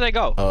 Wait, where'd they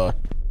go?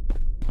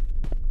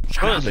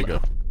 Where'd they go?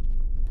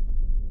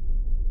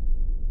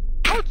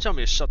 Don't tell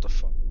me to shut the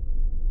fuck.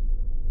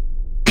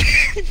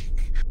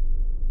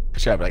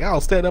 Should be like, I'll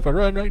stand up and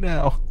run right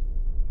now.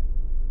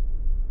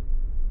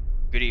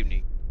 Good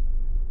evening.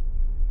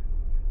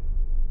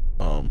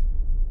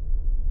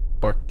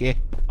 Barky,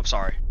 I'm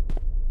sorry.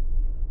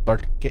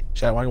 Barky.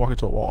 Chad, why are you walking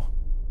to a wall?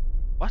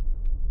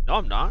 No,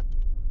 I'm not.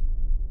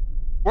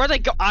 Where'd they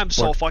go? I'm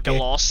so Work fucking it.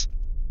 lost.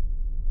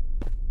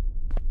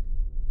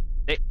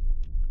 Hey.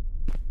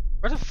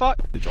 Where the fuck?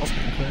 Did y'all speak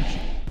crash?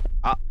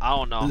 I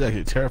don't This know. is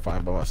actually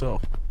terrifying by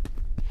myself.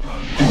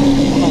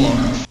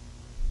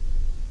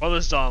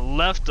 Brother's done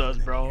left us,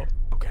 bro.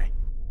 Okay.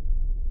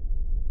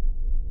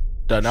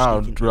 Now I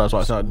realize why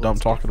I sound dumb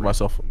talking to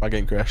myself. My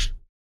game crashed.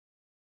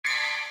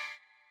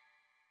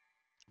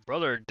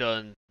 Brother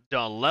done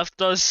done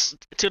left us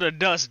to the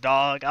dust,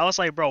 dog. I was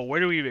like, bro, where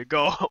do we even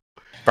go?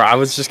 Bro, I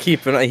was just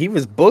keeping. He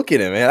was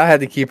booking it, man. I had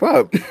to keep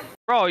up.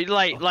 Bro,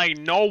 like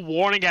no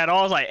warning at all.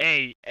 I was like,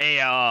 hey,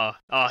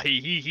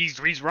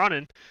 he's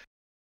running.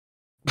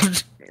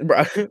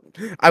 Bro,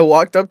 I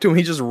walked up to him.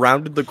 He just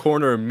rounded the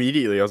corner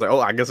immediately. I was like, oh,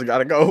 I guess I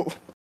gotta go.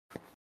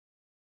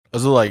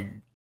 Is it like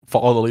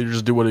follow the leader,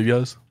 just do what he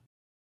does?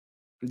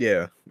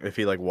 Yeah, if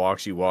he like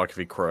walks, you walk. If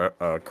he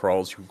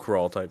crawls, you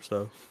crawl type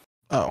stuff.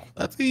 Oh,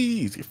 that's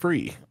easy,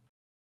 free.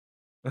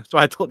 That's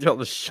why I told y'all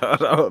to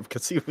shut up,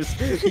 because he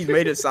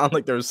made it sound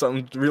like there was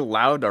something real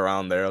loud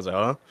around there. I was like,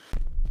 huh?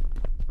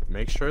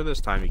 Make sure this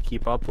time you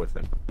keep up with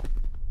him.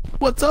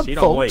 What's up, so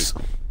folks?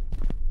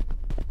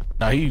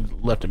 Nah, he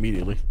left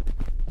immediately.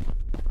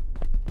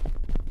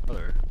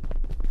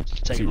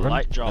 Take a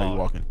light jog. No,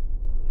 walking.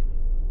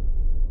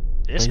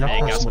 This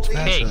man got some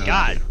cake.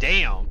 God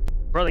damn.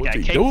 Brother got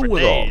cake for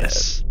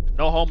days.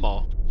 No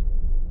homo.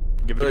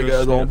 Give it a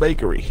guy's on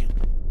bakery.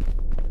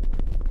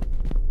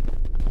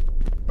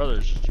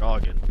 Brother's just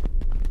jogging.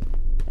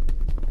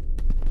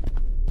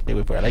 Hey,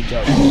 wait for it. I like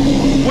jogging.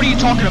 What are you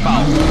talking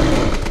about?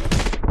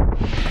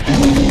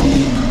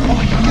 Oh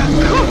my god, he got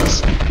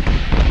cooked!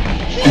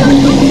 He got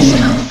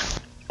cooked!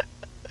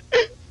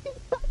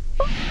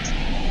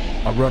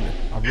 I'm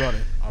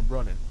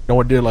running. No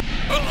one did like.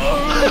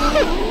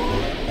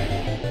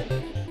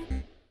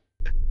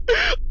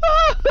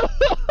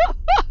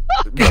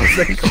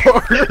 The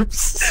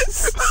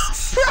corpse.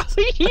 Bro,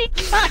 he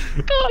got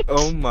cooked!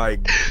 Oh my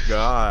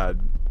god.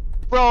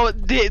 Bro,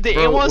 did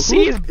anyone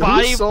see his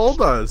body? Who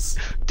sold us?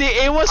 Did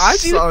anyone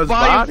see his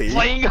body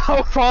flying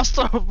across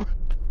the...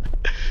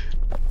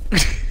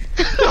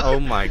 Oh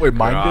my Wait,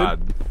 mine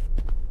god. did?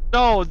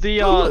 No,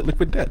 the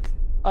Liquid Death.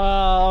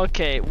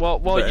 Okay.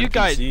 Well, you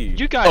guys.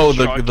 Oh,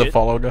 the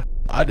follow guy.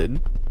 I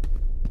didn't.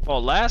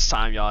 Well, last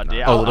time y'all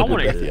did. Oh, I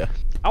want to. Yeah.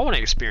 I want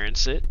to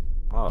experience it.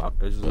 Oh,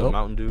 is it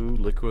Mountain Dew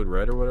Liquid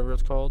Red or whatever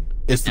it's called?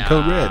 It's the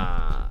Code Red.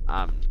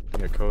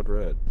 Yeah, Code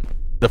Red.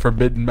 The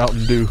Forbidden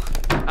Mountain Dew.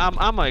 I'm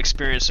gonna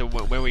experience it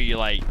when we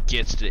like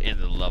get to the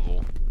end of the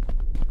level.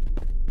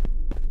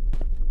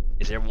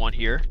 Is everyone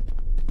here?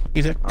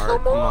 He's like,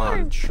 come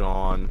on,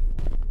 Sean.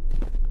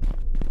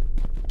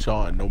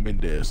 Sean, no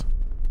Mendez.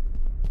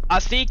 I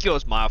think it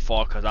was my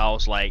fault because I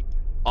was like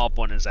up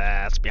on his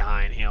ass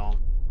behind him.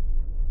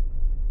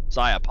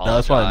 So I apologize. No,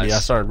 that's why I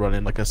started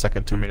running like a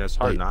second too. I mean, it's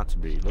hard not to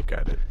be. Look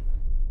at it.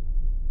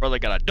 Brother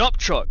got a dump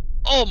truck.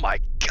 Oh my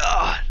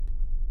god.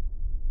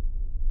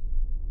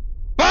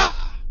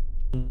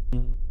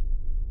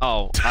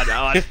 Oh,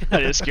 I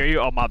didn't scare you?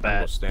 Oh, my bad.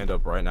 I will stand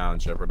up right now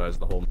and jeopardize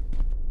the whole...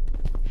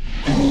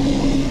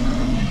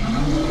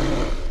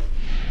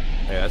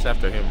 Hey, that's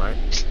after him,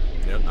 right?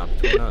 Yep, not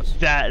between us.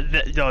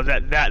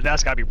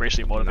 That's gotta be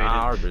racially motivated.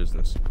 Not our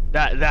business.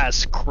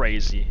 That's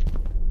crazy.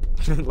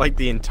 Like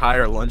the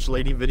entire lunch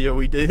lady video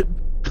we did.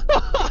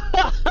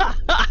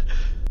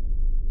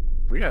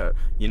 We got,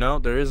 you know,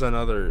 there is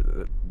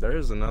another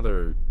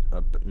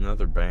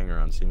banger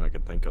on Steam I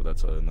could think of.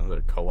 That's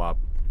another co-op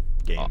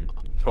game,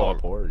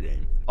 co-op horror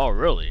game. Oh,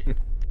 really?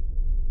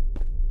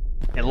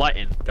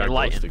 Enlighten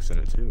sticks in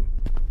it too.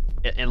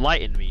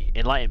 Enlighten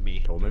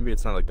me. Well, maybe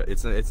it's not like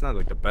it's not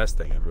like the best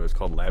thing ever. It's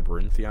called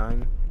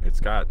Labyrinthine. It's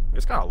got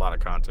a lot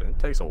of content. It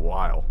takes a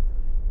while.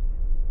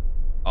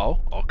 Oh,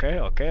 okay.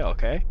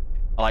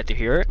 I like to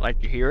hear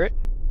it.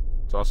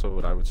 It's also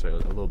what I would say a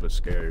little bit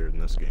scarier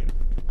than this game.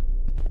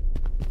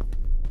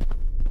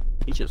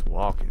 He's just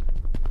walking.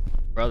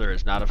 Brother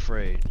is not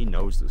afraid. He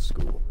knows this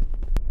school.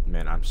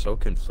 Man, I'm so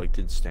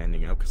conflicted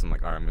standing up because I'm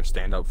like, alright, I'm gonna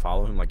stand up,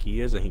 follow him like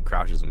he is, and he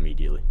crouches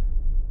immediately.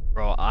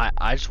 Bro,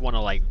 I just want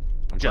to like.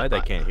 I'm glad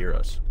they can't hear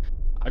us.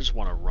 I just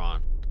want to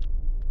run.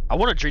 I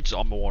want to drink this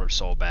almond water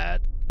so bad.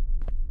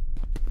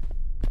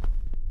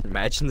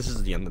 Imagine this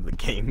is the end of the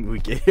game. We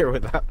get here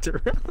without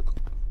Terrell.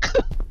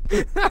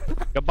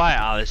 Goodbye,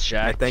 Alice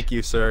Jack. Thank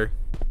you, sir.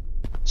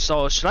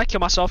 So, should I kill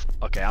myself?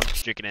 Okay, I'm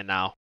just drinking it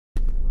now.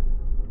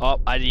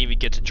 Oh, I didn't even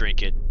get to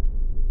drink it.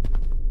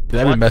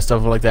 That'd be messed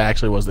up like that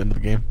actually was the end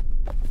of the game.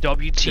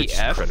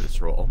 WTF?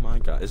 Credits roll. Oh my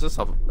god. Is this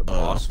a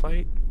boss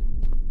fight?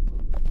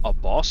 A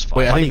boss fight?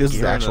 Wait, I think this is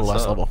the actual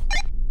last level.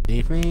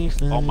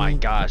 Oh my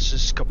gosh,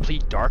 this is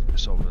complete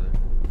darkness over there.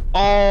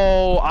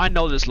 Oh, I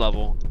know this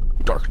level.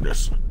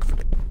 Darkness.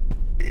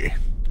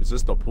 Is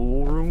this the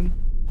pool room?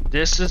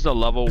 This is the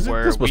level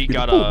where we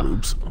gotta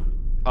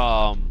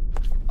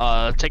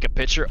take a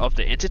picture of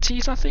the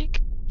entities, I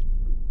think.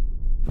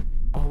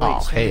 Oh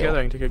wait, stand together.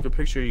 I can take a good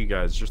picture of you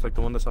guys, just like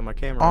the one that's on my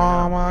camera.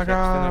 Oh my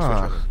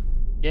god!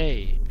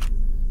 Yay!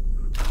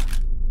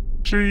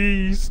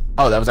 Jeez.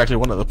 Oh, that was actually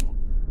one of them.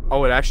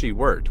 Oh, it actually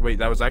worked. Wait,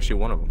 that was actually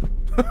one of them.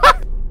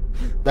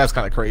 That's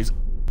kind of crazy.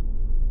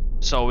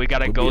 So we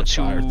gotta go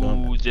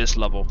to this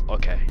level.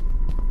 Okay.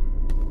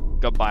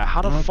 Goodbye.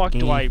 How the fuck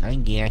do I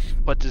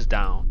put this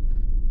down?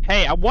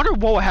 Hey, I wonder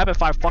what would happen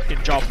if I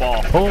fucking jump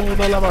off. Pull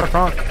the lever,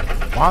 Frank.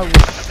 Why would...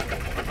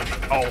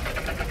 Oh.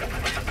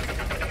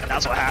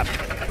 That's what happened.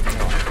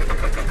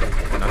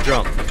 Now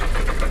jump.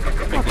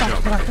 Make me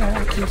jump.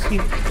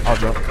 I'll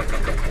jump.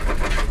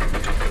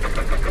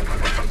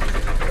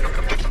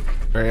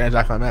 Very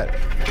anticlimactic.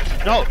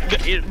 No,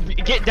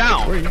 get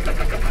down. Where are you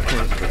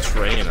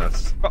betraying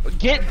us? Bro,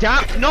 get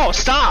down. No,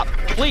 stop,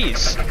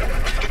 please.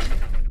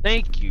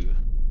 Thank you.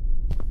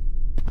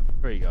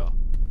 There you go.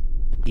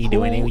 You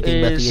doing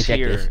anything but the Is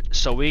objective? here?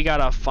 So we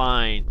gotta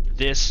find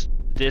this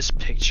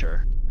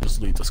picture.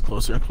 Just leads us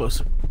closer and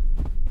closer.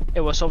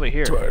 Hey, what's over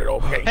here?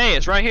 Okay. Hey,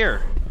 it's right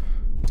here.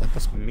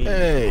 That's me.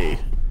 Hey.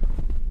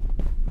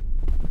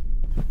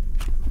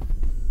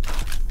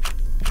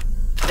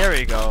 There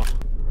we go.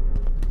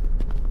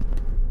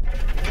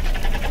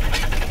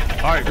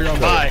 Alright, Where y'all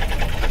bye.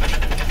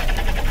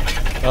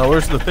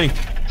 Where's the thing?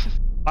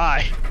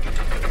 Bye.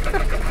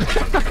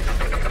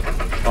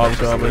 Oh, I'm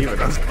coming.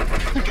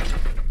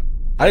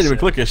 I didn't even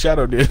click it.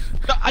 Shadow did.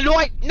 No, I know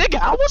nigga,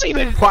 I wasn't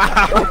even.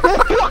 Wow.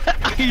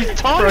 What are you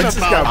talking just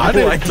about? got I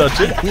didn't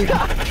touch it.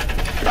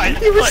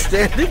 He was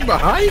standing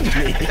behind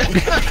me.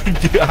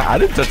 Yeah, I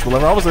didn't touch the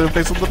lever. I was in the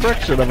face of the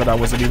direction of it. I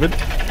wasn't even.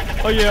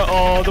 Oh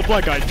yeah, the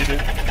black guy did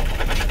it.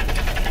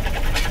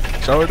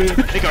 Shadow did.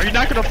 Nigga, are you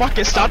not gonna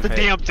fucking stop the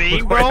damn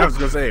thing, I bro? was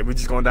gonna say, we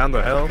just going down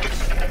the hill.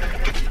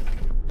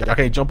 Y'all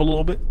can't jump a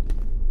little bit?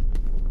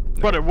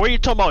 Brother, what are you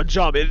talking about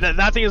jump?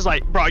 That thing is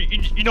like, bro,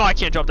 you know I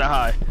can't jump that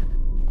high.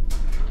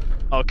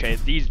 Okay,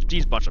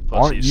 these bunch of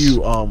pussies.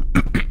 Aren't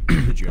you,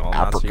 Did you all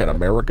not see African that?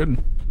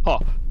 American? Huh,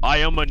 I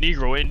am a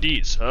Negro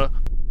indeed, sir.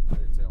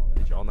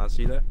 Did y'all not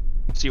see that?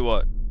 See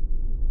what?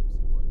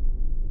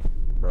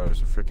 Bro,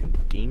 there's a freaking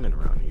demon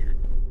around here.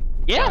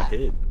 Yeah. Got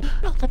hit.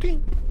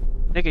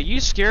 Nigga, you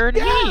scared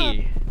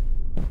me.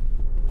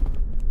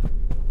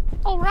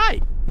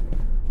 Alright.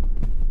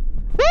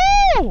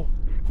 Woo!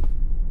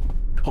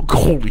 Oh,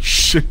 holy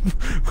shit.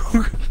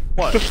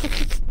 What?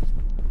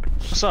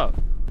 What's up?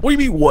 What do you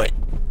mean, what?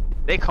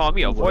 They call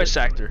me a voice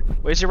actor.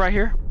 Wait, is it right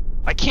here?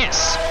 I can't.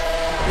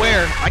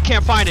 Where? I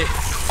can't find it.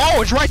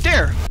 Oh, it's right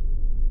there.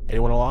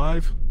 Anyone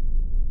alive?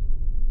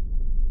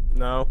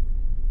 No.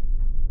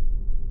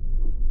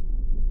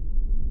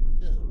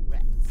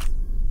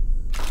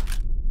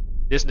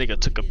 This nigga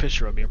took a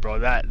picture of me, bro.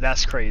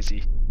 That's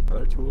crazy. Are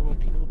there two of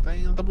them?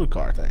 Thing, the blue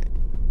car thing.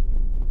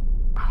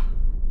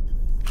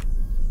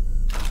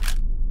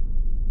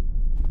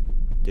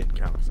 Didn't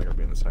count because I gotta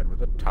be on the side with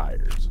the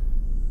tires.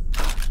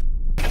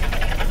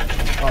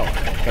 Oh,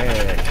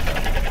 heck.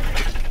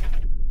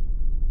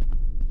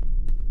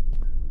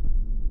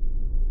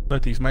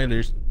 Look, these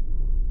mailers.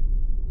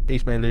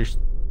 These mailers.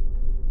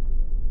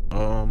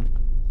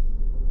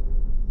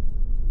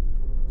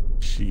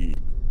 Shit.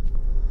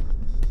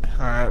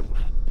 Alright.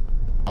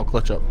 I'll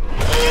clutch up.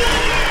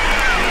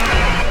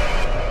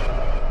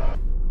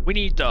 We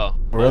need the.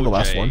 We're on the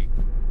last OJ. one.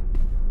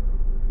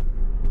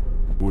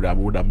 Buddha,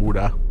 Buddha,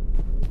 Buddha.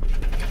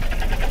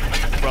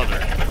 Brother.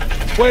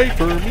 Wait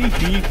for me.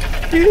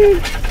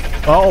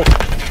 Oh.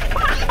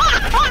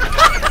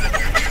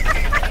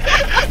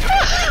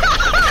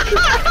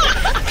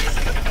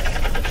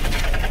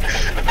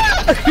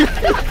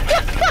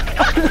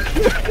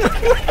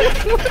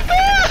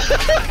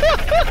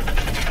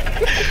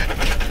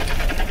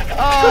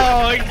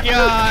 Oh my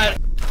god.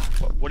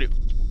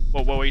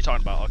 What were you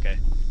talking about? Okay.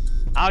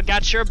 I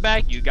got your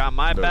back, you got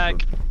my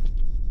back.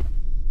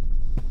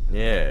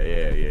 Yeah.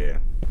 Where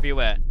you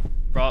at?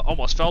 Bro,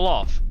 almost fell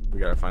off. We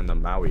gotta find the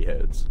Maui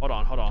heads. Hold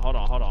on.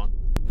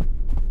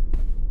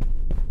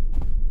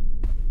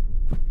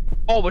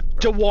 Oh,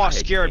 but the wall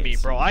scared me,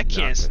 bro. I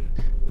can't.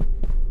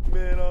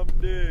 Man, I'm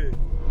dead.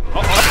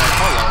 Oh,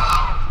 hello.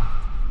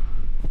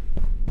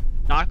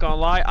 Not gonna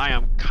lie, I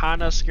am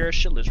kinda scared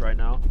shitless right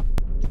now.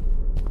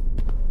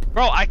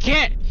 Bro, I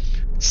can't.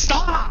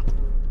 Stop!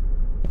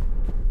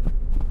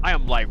 I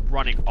am like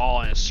running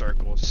all in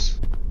circles.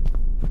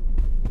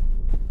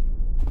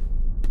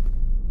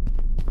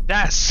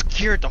 That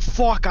scared the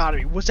fuck out of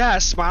me. Was that a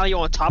smiley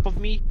on top of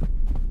me?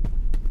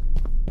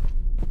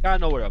 Gotta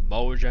know what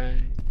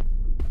emoji.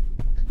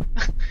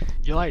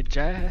 You like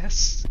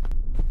jazz?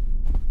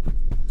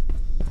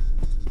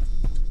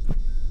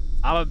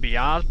 I'm gonna be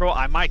honest, bro.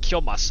 I might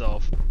kill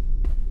myself.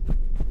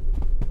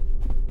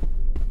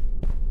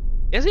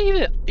 Is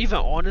it even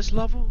on this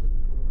level?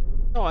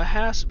 No, it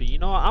has to be. You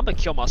know what? I'm gonna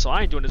kill myself.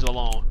 I ain't doing this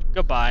alone.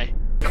 Goodbye.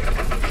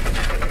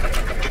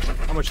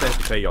 How much they have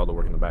to pay y'all to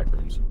work in the back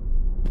rooms?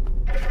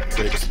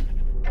 6.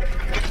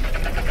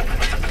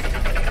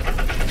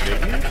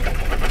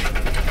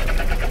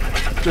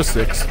 Just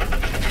 6.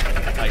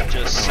 Like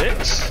just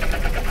 6?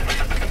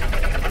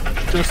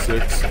 Just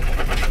 6.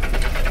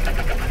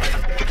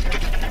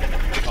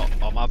 Oh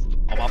my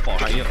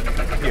fault. Here.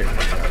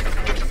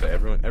 So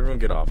everyone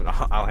get off and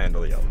I'll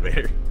handle the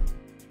elevator.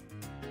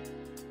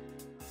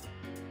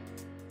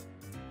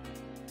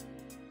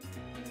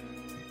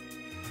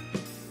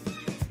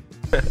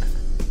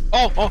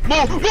 Move!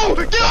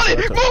 Get on it!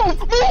 Move!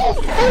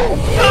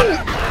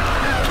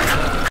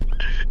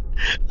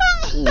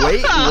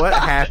 Wait, what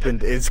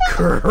happened is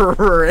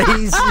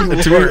crazy.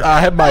 I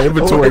had my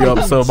inventory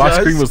up, so my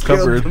screen was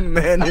covered. The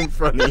man in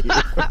front of you.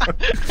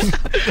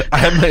 I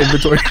had my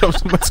inventory up,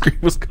 so my screen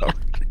was covered.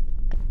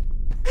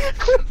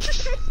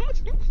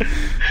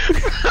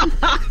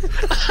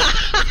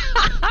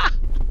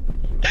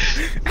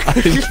 I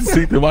didn't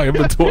see through my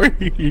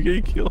inventory. You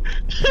get killed.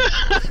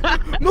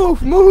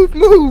 Move,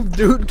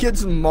 dude. Get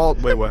some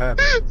malt. Wait, what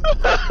happened?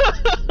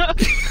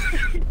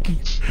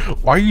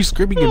 Why are you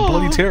screaming in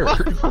bloody terror?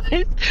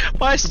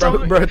 My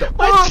stomach, bro,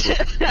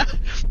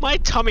 my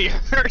tummy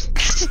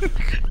hurts.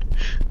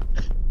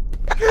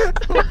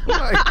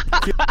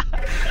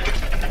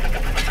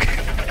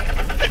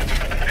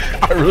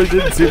 I really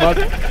didn't see my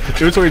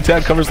inventory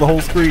tab covers the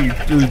whole screen.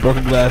 Really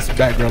broken glass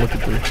background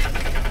looking through.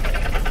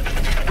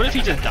 What if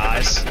he just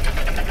dies?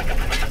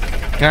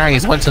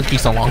 Guys, why took you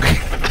so long?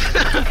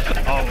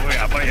 Oh, we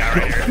got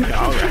right here.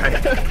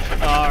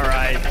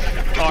 Alright,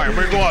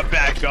 we're going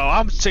back, go.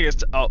 I'm sick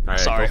of right,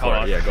 sorry, hold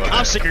on. Yeah, go ahead.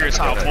 I'm sick of your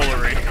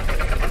tomfoolery.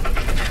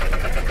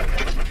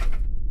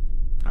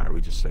 Alright, we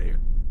just stay here.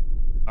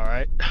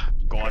 Alright,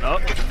 going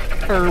up.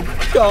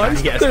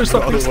 Guys, Yes, there's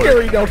something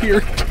scary down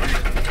here.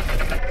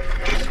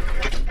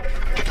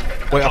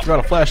 Wait, I forgot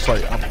a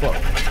flashlight. I'm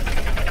fucked.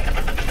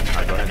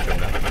 Alright, go ahead and jump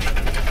down.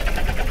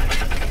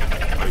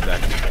 I'll be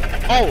back.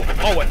 Oh,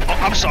 wait,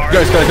 I'm sorry.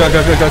 Guys.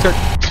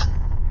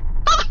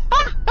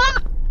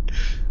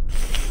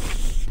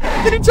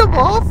 Did he jump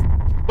off?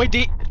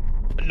 Wait,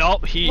 no,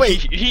 he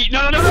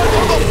no.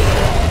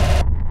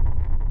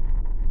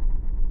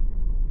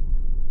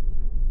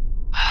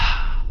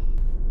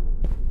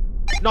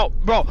 No,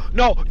 bro,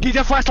 no, get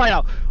that flashlight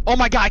out. Oh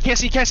my god, I can't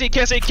see.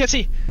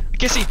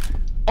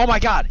 Oh my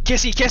god, can't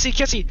see.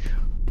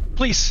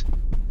 Please.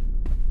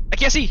 I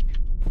can't see.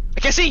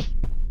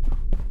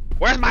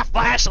 Where's my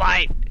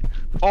flashlight?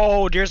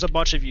 Oh, there's a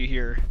bunch of you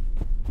here.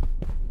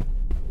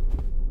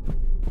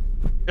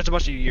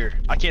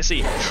 I can't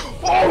see.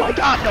 Oh my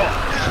god, no!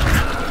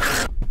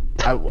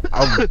 I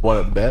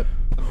want to bet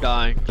I'm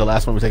dying. the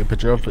last one we take a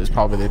picture of is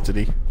probably the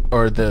entity.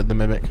 Or the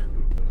mimic.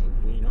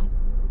 You know?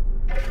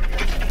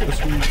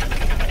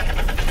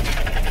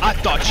 I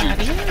thought you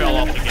fell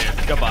off again.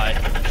 Goodbye.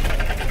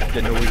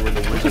 Didn't know we were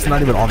the It's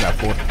not even on that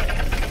floor.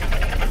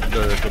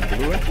 The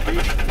blue entity?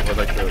 Or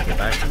like the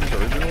Backrooms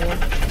original one?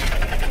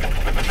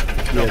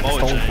 Yeah, the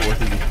stone floor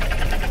thingy.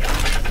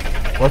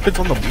 What if it's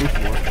on the blue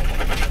floor?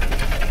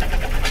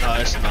 No,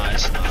 it's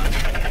not.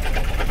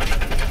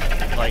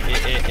 Like,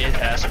 it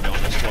has to be on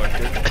this floor,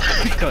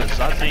 because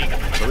I think...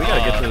 But we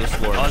gotta get to this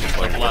floor and just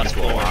like last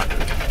floor. Or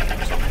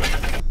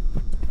something.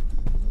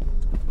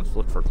 Let's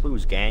look for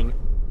clues, gang.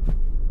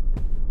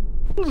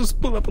 We'll just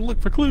split up and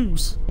look for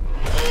clues.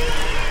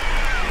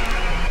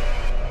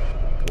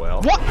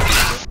 Well... What?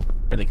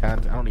 Any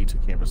content? I don't need two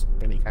cameras.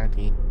 Any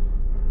content.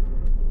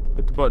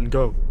 Hit the button,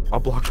 go. I'll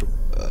block them.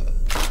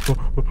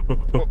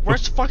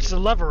 Where's the fuck is the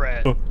lever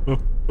at? Oh.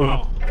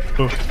 Oh,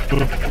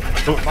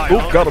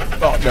 got him.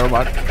 Oh, never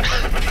mind.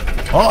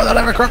 Oh, that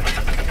lever crook.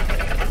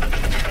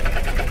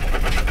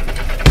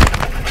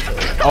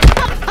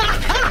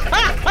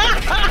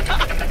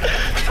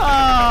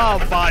 Oh,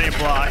 body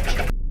block.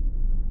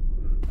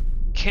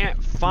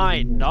 Can't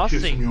find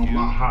nothing, dude.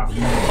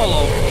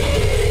 Hello.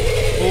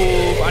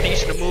 Move.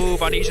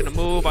 I need you to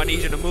move.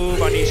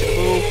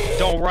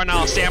 Don't run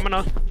out of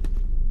stamina.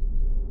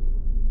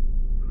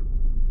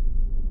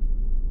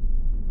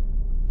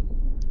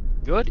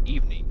 Good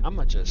evening.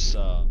 I'ma just,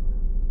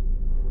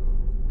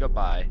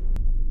 goodbye.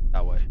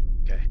 That way.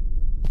 Okay.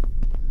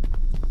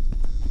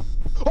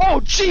 Oh,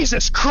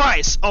 Jesus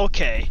Christ!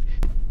 Okay.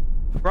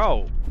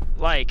 Bro,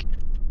 like...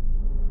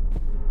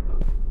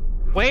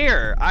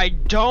 Where? I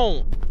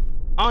don't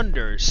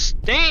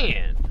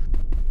understand.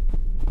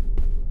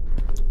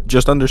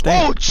 Just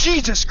understand. Oh,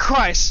 Jesus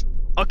Christ!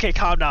 Okay,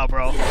 calm down,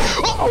 bro.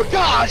 Oh,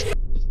 gosh!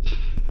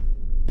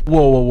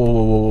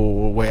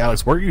 Whoa. Wait,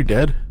 Alex, weren't you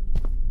dead?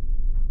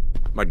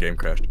 My game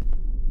crashed.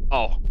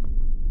 Oh.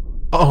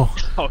 Oh.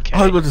 Okay.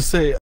 I was about to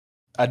say,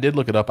 I did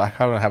look it up. I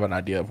kind of have an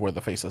idea of where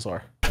the faces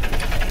are.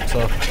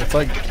 So, it's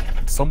like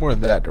somewhere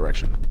in that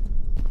direction.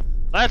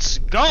 Let's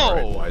go!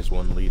 Alright, wise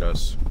one, lead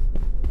us.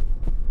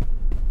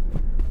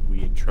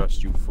 We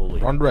entrust you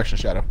fully. Wrong direction,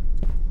 Shadow.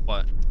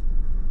 What?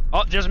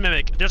 Oh, there's a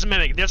mimic.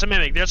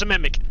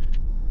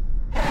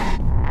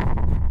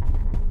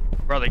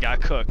 Brother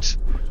got cooked.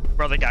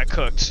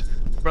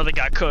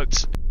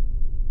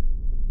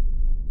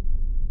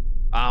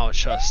 I don't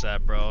trust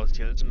that, bro.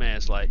 This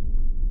man's like...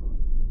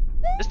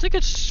 This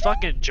nigga just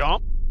fucking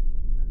jump?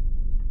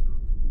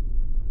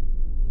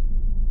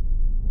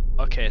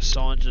 Okay,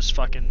 someone just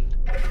fucking...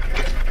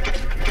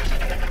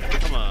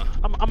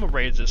 I'm gonna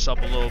raise this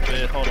up a little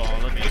bit. Hold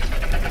on, let me...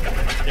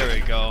 There we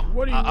go.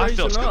 What are you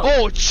raising up?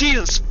 Oh,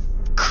 Jesus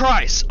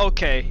Christ!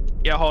 Okay.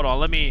 Yeah, hold on,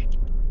 let me...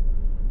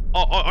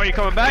 Oh, are you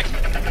coming back?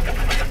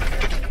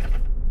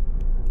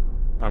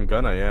 I'm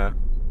gonna, yeah.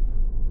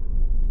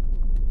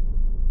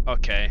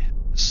 Okay.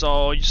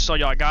 So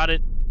y'all got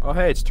it? Oh,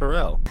 hey, it's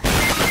Terrell.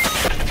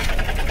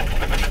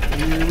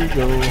 Here we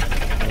go.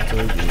 That's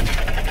our game.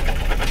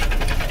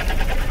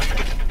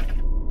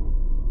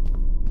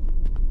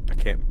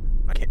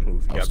 I can't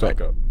move. You gotta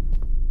back up.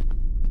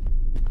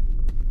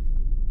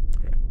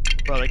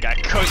 Brother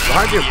got cooked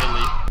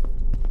immediately.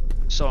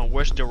 So in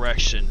which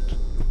direction?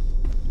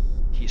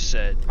 He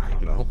said. I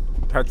don't know.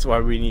 That's why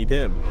we need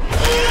him.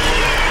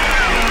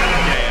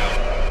 Damn.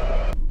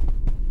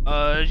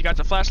 You got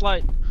the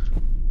flashlight?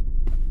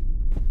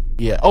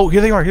 Yeah. Oh,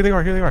 here they are. Here they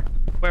are. Here they are.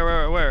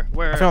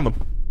 Where? I found them.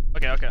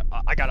 Okay. I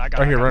got it.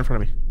 Right here, right in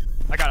front of me.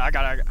 I got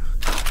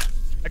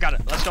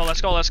it. Let's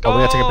go. Oh,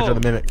 we gotta take a picture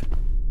of the mimic.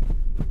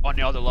 On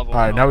the other level.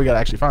 Alright, now we gotta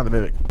actually find the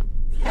mimic.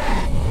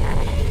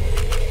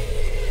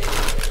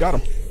 Got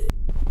him.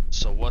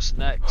 So what's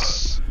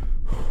next?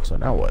 So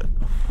now what?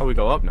 Oh, we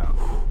go up now.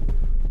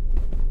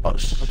 Oh, I'm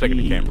taking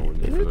the camera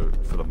with me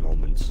for the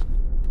moments.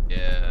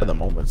 Yeah. For the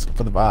moments.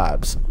 For the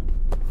vibes.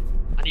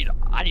 I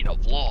need a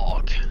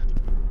vlog.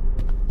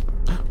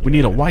 We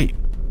need a white.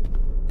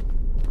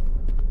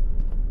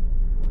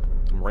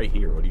 I'm right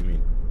here. What do you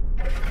mean?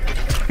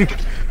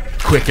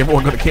 Quick,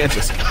 everyone go to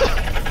Kansas. You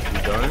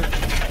done it?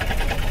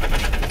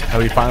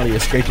 Have we finally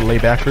escaped the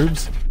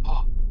Backrooms?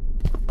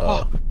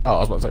 Oh. I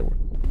was about to say.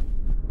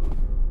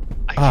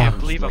 I can't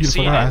believe I'm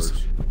beautiful seeing grass.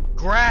 it.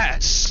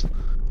 Grass.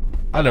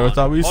 I never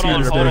thought we'd see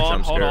this day.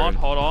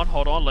 Hold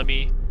on. Let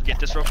me get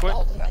this real quick.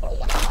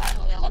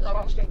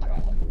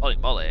 Holy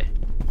moly.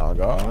 Oh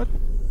god.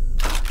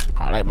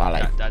 Holy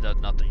moly. That does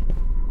nothing.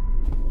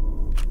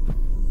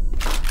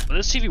 But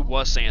this TV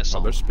was saying Oh,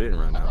 something. they're spitting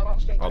right now.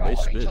 Oh, they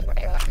spit.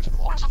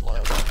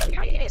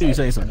 He's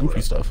saying some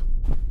goofy stuff.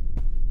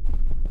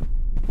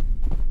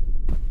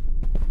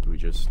 Do we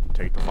just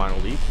take the final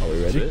leap? Are we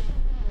That's ready? it?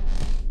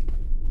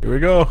 Here we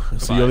go.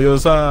 See you on the other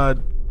side.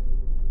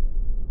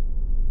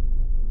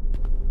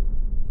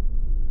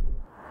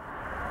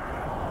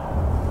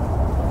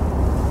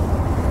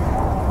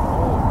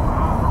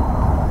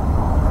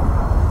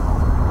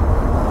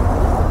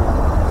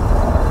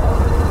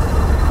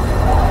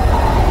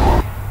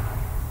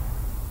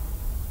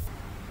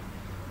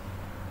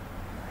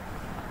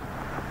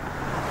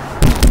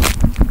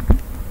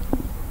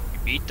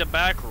 Beat the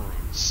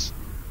Backrooms.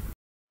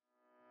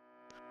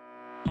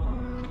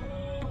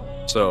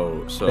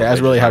 So Yeah, that's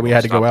they really just how not we gonna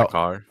had to go stop the out.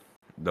 Car?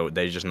 Though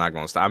they just not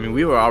gonna stop. I mean,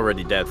 we were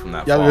already dead from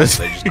that Yeah, fall. this-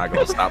 They just not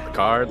gonna stop the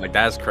car. Like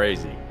that's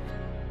crazy.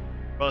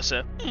 Bro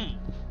said,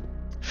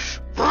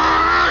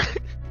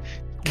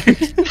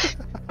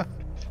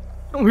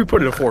 We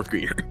put it in fourth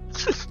gear.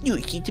 You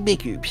keep the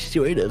maker,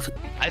 sort of.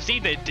 I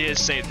think they did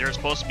say there's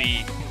supposed to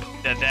be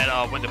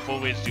that when the full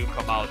videos do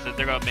come out, that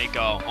they're gonna make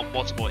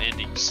multiple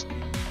endings.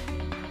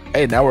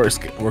 Hey, now we're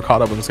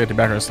caught up with the safety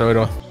background, so we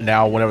don't,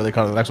 now whenever they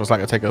come to the next one, it's not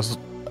gonna take us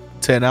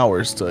 10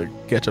 hours to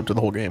catch up to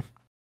the whole game.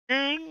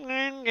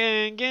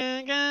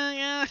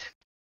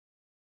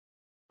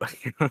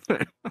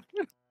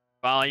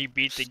 Finally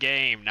beat the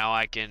game. Now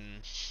I can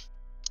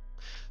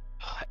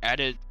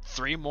added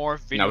 3 more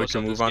videos. Now we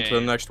can move on to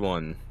the next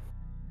one.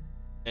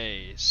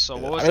 Hey, so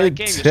what was I that mean,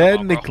 game you're talking about,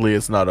 bro? technically,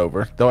 it's not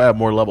over. They'll add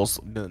more levels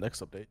in the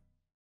next update.